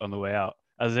receipt on the way out,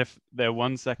 as if their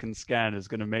 1 second scan is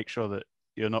going to make sure that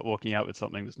you're not walking out with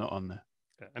something that's not on there.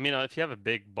 I mean, if you have a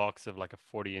big box of like a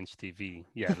 40-inch TV,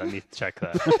 yeah, let me check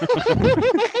that.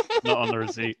 Not on the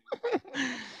receipt.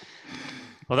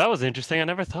 Well, that was interesting. I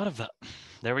never thought of that.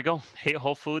 There we go. Hate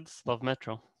Whole Foods, love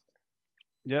Metro.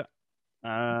 Yeah.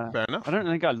 Fair enough. I don't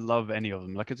think I love any of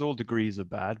them. Like, it's all degrees of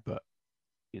bad, but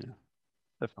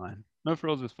they're fine. No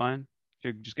Frills is fine.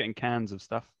 You're just getting cans of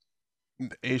stuff.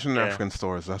 The Asian African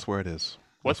stores, that's where it is.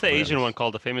 What's the Asian one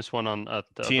called? The famous one on the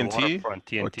waterfront?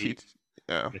 TNT.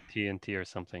 Yeah. TNT or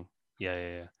something.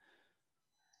 Yeah.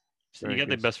 So you get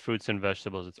the best fruits and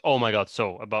vegetables. Oh my God.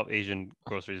 So about Asian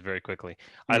groceries very quickly.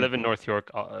 I live in North York,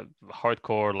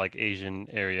 hardcore like Asian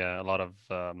area. A lot of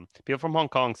people from Hong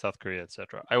Kong, South Korea,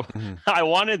 etc. I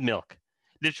wanted milk.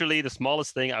 Literally the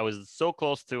smallest thing. I was so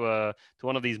close to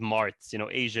one of these marts,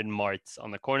 Asian marts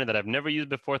on the corner that I've never used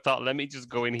before. Thought, let me just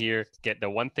go in here, get the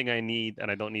one thing I need, and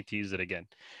I don't need to use it again.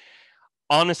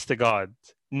 Honest to God,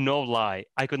 no lie,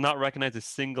 I could not recognize a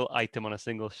single item on a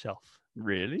single shelf.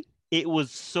 Really? It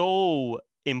was so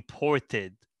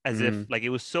imported, as if like it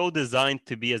was so designed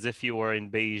to be as if you were in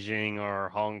Beijing or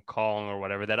Hong Kong or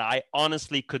whatever, that I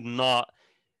honestly could not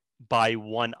buy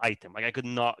one item. Like I could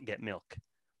not get milk.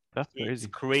 That's crazy. It's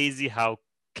crazy how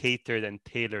catered and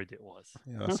tailored it was.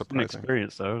 Yeah, that's an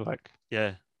experience though.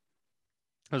 Yeah.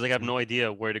 I was like, I have no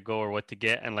idea where to go or what to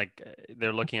get, and like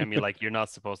they're looking at me like, you're not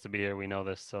supposed to be here. We know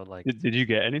this. So like, did you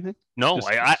get anything? No,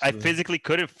 I physically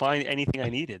couldn't find anything I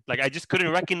needed. Like I just couldn't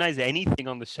recognize anything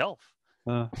on the shelf.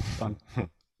 Fun.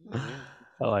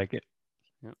 I like it.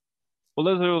 Yeah. Well,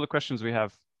 those are all the questions we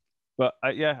have. But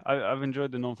I've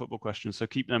enjoyed the non-football questions, so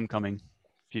keep them coming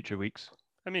future weeks.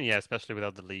 I mean, yeah, especially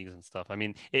without the leagues and stuff. I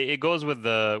mean, it goes with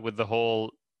the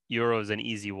whole Euros and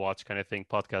easy watch kind of thing.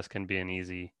 Podcast can be an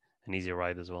easy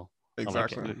ride as well.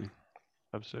 Exactly.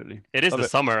 Absolutely. It is Love the it.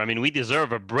 summer. I mean, we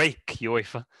deserve a break,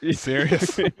 UEFA.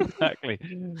 Serious? Exactly.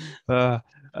 Do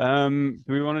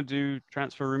we want to do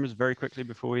transfer rumors very quickly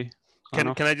before we sign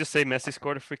off? Can I just say Messi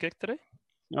scored a free kick today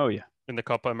Oh yeah. in the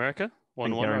Copa America? I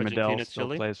think 1-1 Gary Argentina, Medel still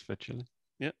Chile. plays for Chile.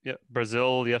 Yeah.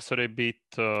 Brazil yesterday beat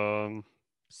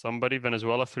somebody,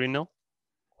 Venezuela 3-0.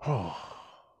 Oh.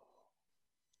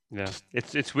 Yeah,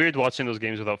 it's weird watching those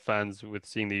games without fans, with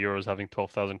seeing the Euros having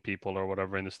 12,000 people or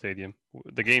whatever in the stadium.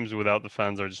 The games without the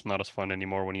fans are just not as fun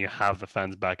anymore when you have the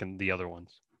fans back in the other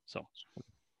ones. So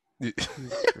Did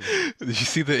you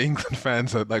see the England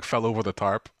fans that like fell over the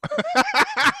tarp?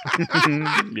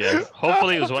 Yeah.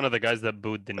 hopefully it was one of the guys that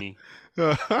booed the knee.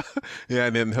 Yeah,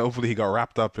 and then hopefully he got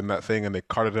wrapped up in that thing and they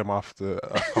carted him off to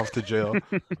jail.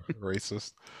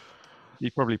 Racist. He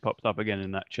probably popped up again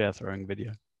in that chair throwing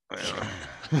video.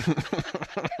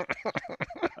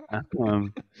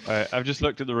 I've just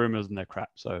looked at the rumors and they're crap,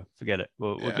 so forget it.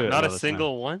 We'll Yeah. do it. Not a another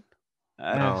single one.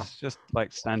 time. No. It's just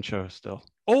like Sancho still.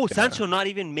 Oh, Yeah. Sancho not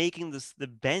even making the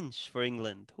bench for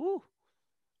England. Ooh.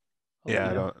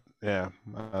 Yeah, yeah.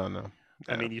 I don't know.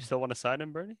 I mean, you still want to sign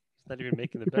him, Bernie? He's not even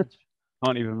making the bench.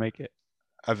 Can't even make it.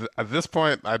 At this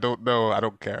point, I don't know. I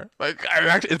don't care. Like,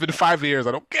 it's been 5 years.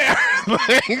 I don't care.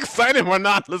 Like, sign him or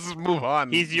not. Let's just move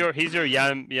on. He's your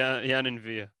Jan and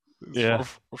Villa. Yeah.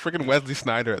 We're freaking Wesley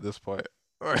Snyder at this point.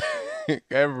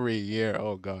 Every year.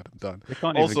 Oh God, I'm done. They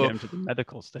can't Also- even get him to the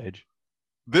medical stage.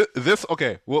 This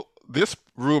okay. Well, this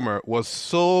rumor was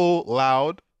so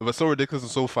loud, it was so ridiculous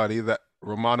and so funny that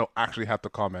Romano actually had to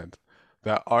comment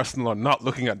that Arsenal are not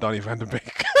looking at Donny van de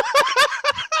Beek.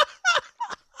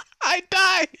 I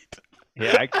died. He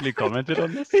actually commented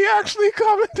on this? He actually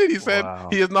commented. He said Wow.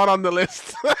 he is not on the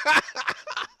list.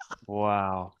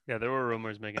 Wow. Yeah, there were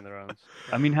rumors making the rounds.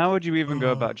 I mean, how would you even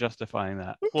go about justifying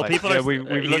that? Well, people yeah, are- we've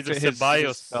he's looked a at his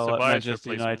Ceballos spell at Manchester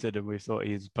replacement. United and we thought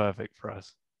he's perfect for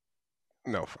us.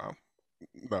 No, fam.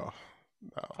 No.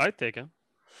 I'd take him.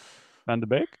 Van de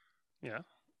Beek? Yeah.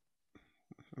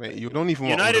 Mate, you don't even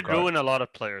want United Odegaard. ruin a lot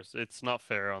of players. It's not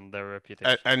fair on their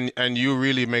reputation. And you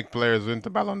really make players into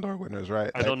Ballon d'Or winners,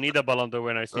 right? I don't need a Ballon d'Or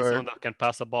winner. I see Alright. someone that can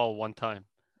pass a ball one time.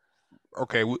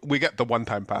 Okay, we get the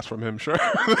one-time pass from him, sure.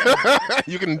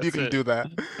 you can That's it. do that.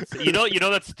 So, you know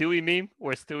that Stewie meme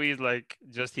where Stewie's like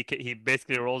he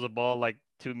basically rolls a ball like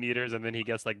 2 meters and then he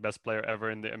gets like best player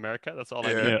ever in the America. That's all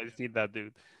I Yeah. need. I just need that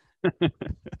dude.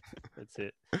 That's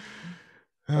it.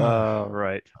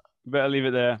 Right. Better leave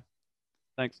it there.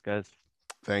 Thanks, guys.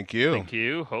 Thank you. Thank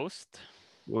you, host.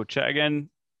 We'll chat again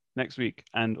next week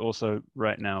and also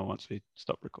right now once we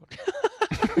stop recording.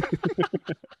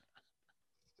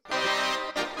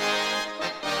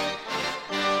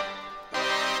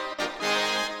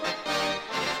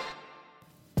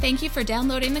 Thank you for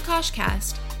downloading the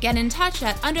Koshcast. Get in touch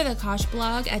at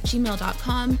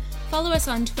underthekoshblog@gmail.com. Follow us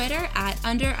on Twitter at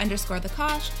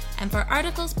 @under_thekosh. And for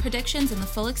articles, predictions, and the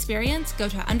full experience, go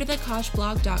to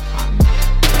underthekoshblog.com.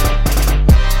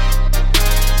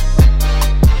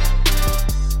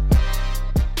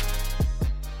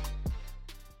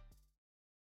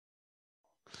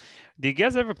 Do you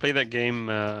guys ever play that game?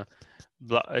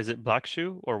 Is it Black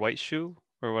Shoe or White Shoe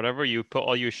or whatever? You put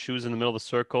all your shoes in the middle of the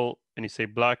circle and you say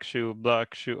black shoe,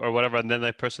 or whatever, and then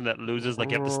the person that loses, like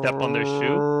you have to step on their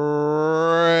shoe.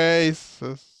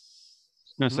 Racist.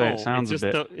 I was gonna say it sounds it's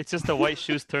a just bit. it's just the white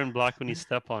shoes turn black when you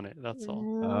step on it. That's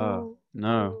all. Oh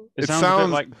no! It It sounds a sounds-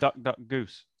 bit like Duck Duck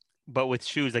Goose. But with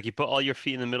shoes, like you put all your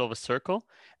feet in the middle of a circle,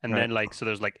 and Right. then like so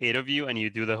there's like 8 of you, and you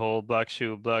do the whole black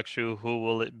shoe, who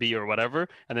will it be or whatever,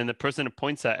 and then the person it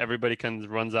points at, everybody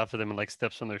runs after them and like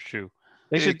steps on their shoe.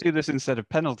 They should It- do this instead of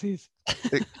penalties.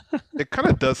 It kind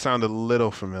of does sound a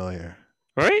little familiar.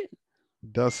 Right?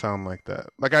 It does sound like that.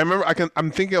 Like I remember,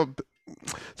 I'm thinking of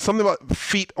something about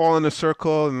feet all in a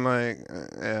circle and like,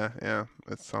 yeah,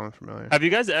 it sounds familiar. Have you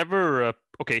guys ever?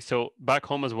 Okay, so back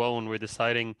home as well, when we're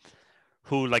deciding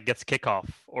who like gets kickoff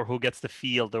or who gets the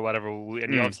field or whatever,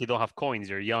 and you Mm. obviously don't have coins,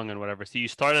 you're young and whatever. So you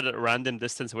start at a random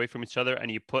distance away from each other, and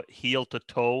you put heel to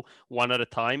toe one at a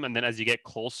time, and then as you get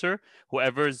closer,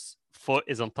 whoever's foot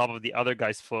is on top of the other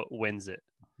guy's foot wins it.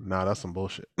 Nah, that's some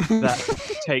bullshit. That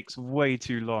takes way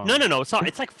too long. No, it's not.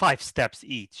 It's like 5 steps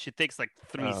each. It takes like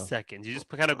 3 Oh. seconds. You just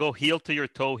kind of go heel to your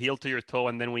toe,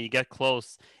 and then when you get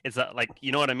close, it's like,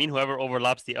 you know what I mean? Whoever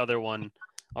overlaps the other one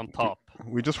on top.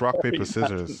 We just rock paper That's-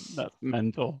 scissors. That's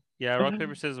mental. Yeah, rock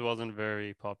paper scissors wasn't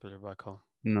very popular back home.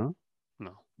 No.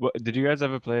 No, What did you guys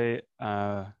ever play?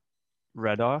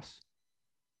 Red Arse.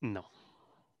 no.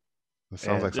 It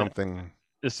sounds like Yeah. something.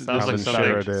 This is Sounds like Alan something.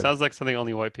 Shearer did. Sounds like something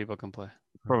only white people can play.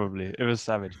 probably it was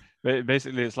savage. But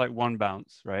basically, it's like one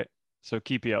bounce, right? So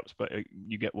keepy ups, but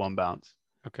you get one bounce.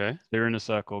 Okay. They're in a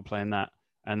circle playing that,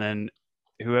 and then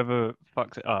whoever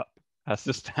fucks it up has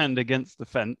to stand against the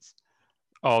fence,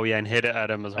 Oh yeah, and hit it at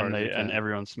him as hard and as you can.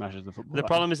 everyone smashes the football. The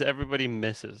problem is everybody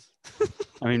misses.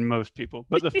 I mean, most people,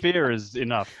 but the fear is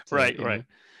enough. Right. Yeah.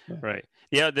 Right.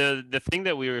 Yeah. The thing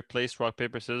that we replaced rock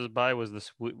paper scissors by was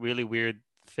this really weird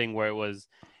thing where it was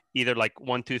either like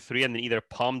 1, 2, 3, and then either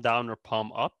palm down or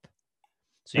palm up.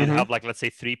 So you'd have like, let's say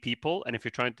 3 people, and if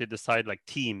you're trying to decide like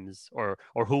teams or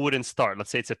who wouldn't start, let's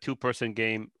say it's a 2-person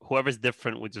game, whoever's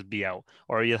different would just be out.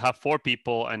 Or you have 4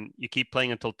 people and you keep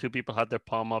playing until 2 people had their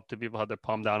palm up, 2 people had their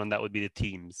palm down, and that would be the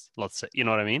teams. Let's say, you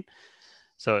know what I mean?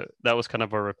 So that was kind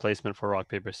of a replacement for rock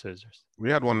paper scissors.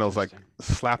 We had one of those like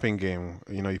slapping game.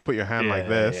 You know, you put your hand like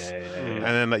this, and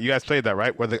then like, you guys played that,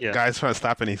 right? Where the guy's trying to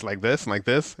slap and he's like this and like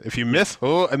this. If you miss,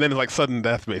 and then it's like sudden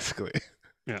death, basically.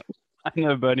 Yeah. I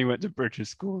know Bernie went to British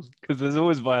schools because there's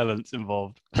always violence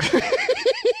involved.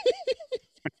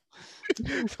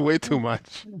 It's way too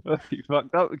much. You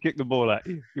fucked up, kick the ball at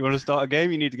you. You want to start a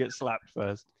game, you need to get slapped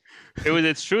first.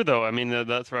 It's true though. I mean,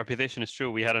 that's reputation is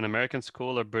true. We had an American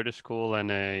school, a British school,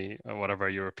 and a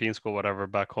European school, whatever,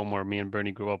 back home where me and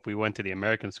Bernie grew up. We went to the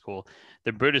American school.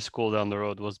 The British school down the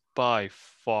road was by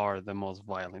far the most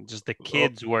violent. Just the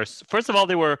kids were, first of all,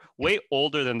 they were way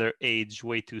older than their age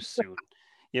way too soon.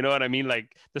 You know what I mean?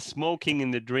 Like the smoking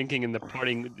and the drinking and the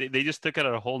partying, they just took it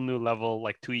at a whole new level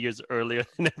like 2 years earlier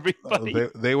than everybody.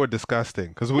 They were disgusting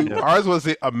because ours was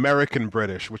the American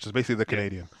British, which is basically the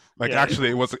Canadian. Like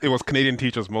actually, it was Canadian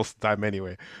teachers most of the time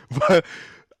anyway. But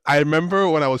I remember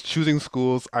when I was choosing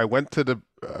schools, I went to the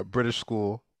British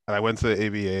school and I went to the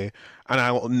ABA, and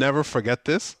I will never forget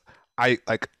this.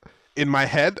 In my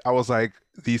head, I was like,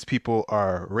 these people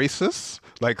are racists,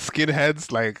 like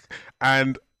skinheads, like,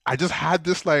 and I just had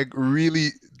this like really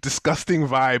disgusting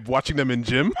vibe watching them in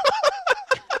gym.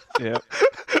 Yeah.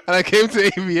 And I came to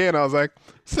ABA and I was like,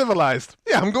 civilized.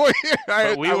 Yeah, I'm going here.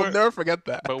 I will never forget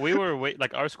that. But we were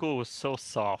like our school was so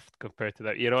soft compared to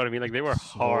that. You know what I mean? Like they were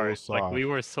hard. Soft. Like we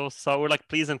were so soft. We're like,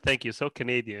 please and thank you, so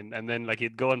Canadian. And then like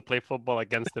you'd go and play football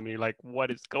against them. And you're like,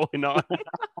 what is going on?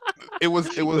 It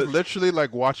was literally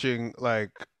like watching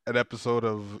like an episode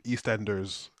of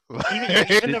EastEnders.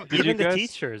 Even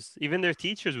their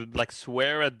teachers would like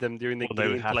swear at them during the game. They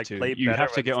would have to, like, to. Play You better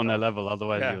have to and get on their stuff. level,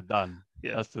 otherwise Yeah. you're done.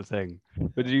 Yeah. That's the thing.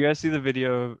 But did you guys see the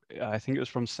video? I think it was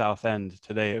from Southend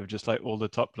today of just like all the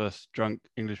topless drunk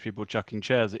English people chucking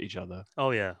chairs at each other.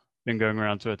 Oh yeah. Been going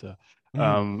around Twitter.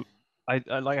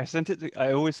 I sent it to,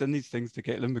 I always send these things to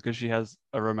Caitlin because she has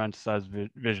a romanticized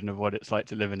vision of what it's like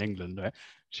to live in England, right?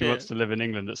 She wants to live in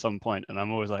England at some point, and I'm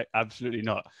always like, absolutely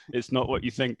not. It's not what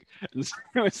you think. And so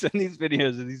I send these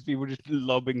videos of these people just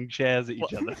lobbing chairs at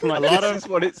each other. Like, this is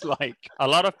what it's like. A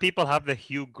lot of people have the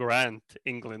Hugh Grant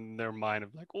England in their mind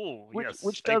of like, oh yes,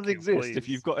 Which thank does you, exist please. if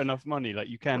you've got enough money. Like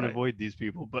you can Right. avoid these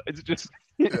people, but it's just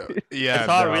Yeah. I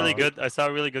saw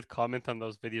a really good comment on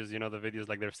those videos. You know, the videos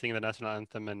like they're singing the national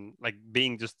anthem and like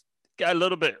being just a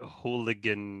little bit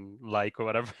hooligan like or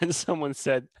whatever. And someone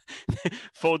said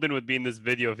Foden would be in this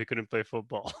video if he couldn't play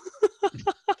football.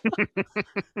 Oh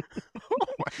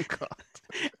my god.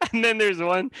 And then there's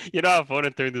one, you know how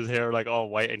Foden turned his hair like all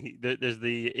white, and there's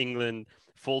the England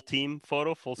full team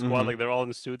photo, full squad, like they're all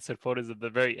in suits, and Foden's at the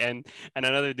very end. And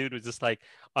another dude was just like,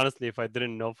 honestly, if I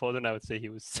didn't know Foden, I would say he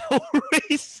was so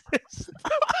racist.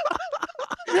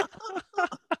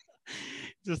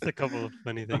 Just a couple of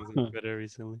funny things on Twitter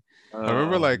recently. I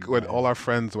remember like when all our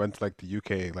friends went to like the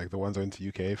UK, like the ones who went to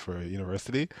UK for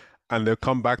university, and they'll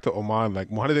come back to Oman. Like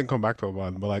Mohammed didn't come back to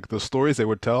Oman, but like the stories they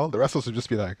would tell, the rest of us would just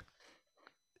be like,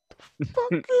 "The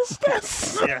fuck is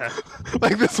this?" Yeah.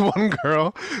 Like this one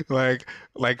girl, like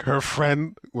her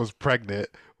friend was pregnant,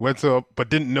 but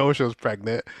didn't know she was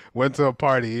pregnant, went to a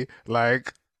party,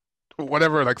 like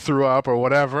whatever, like threw up or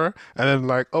whatever, and then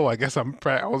like, oh, I guess I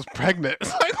was pregnant.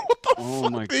 It's like, what the Oh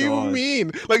my fuck do you God.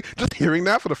 mean? Like just hearing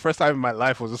that for the first time in my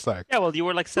life was just like, Yeah, well, you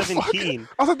were like the fuck? 17.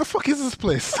 I was like, the fuck is this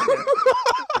place?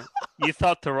 You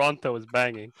thought Toronto was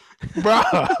banging. Bruh.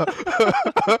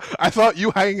 I thought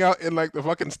you hanging out in like the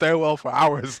fucking stairwell for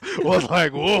hours was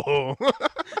like, whoa.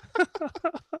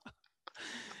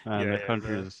 Man, Yeah, the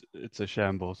country yeah. it's a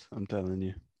shambles. I'm telling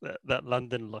you. That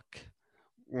London look.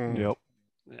 Mm. Yep.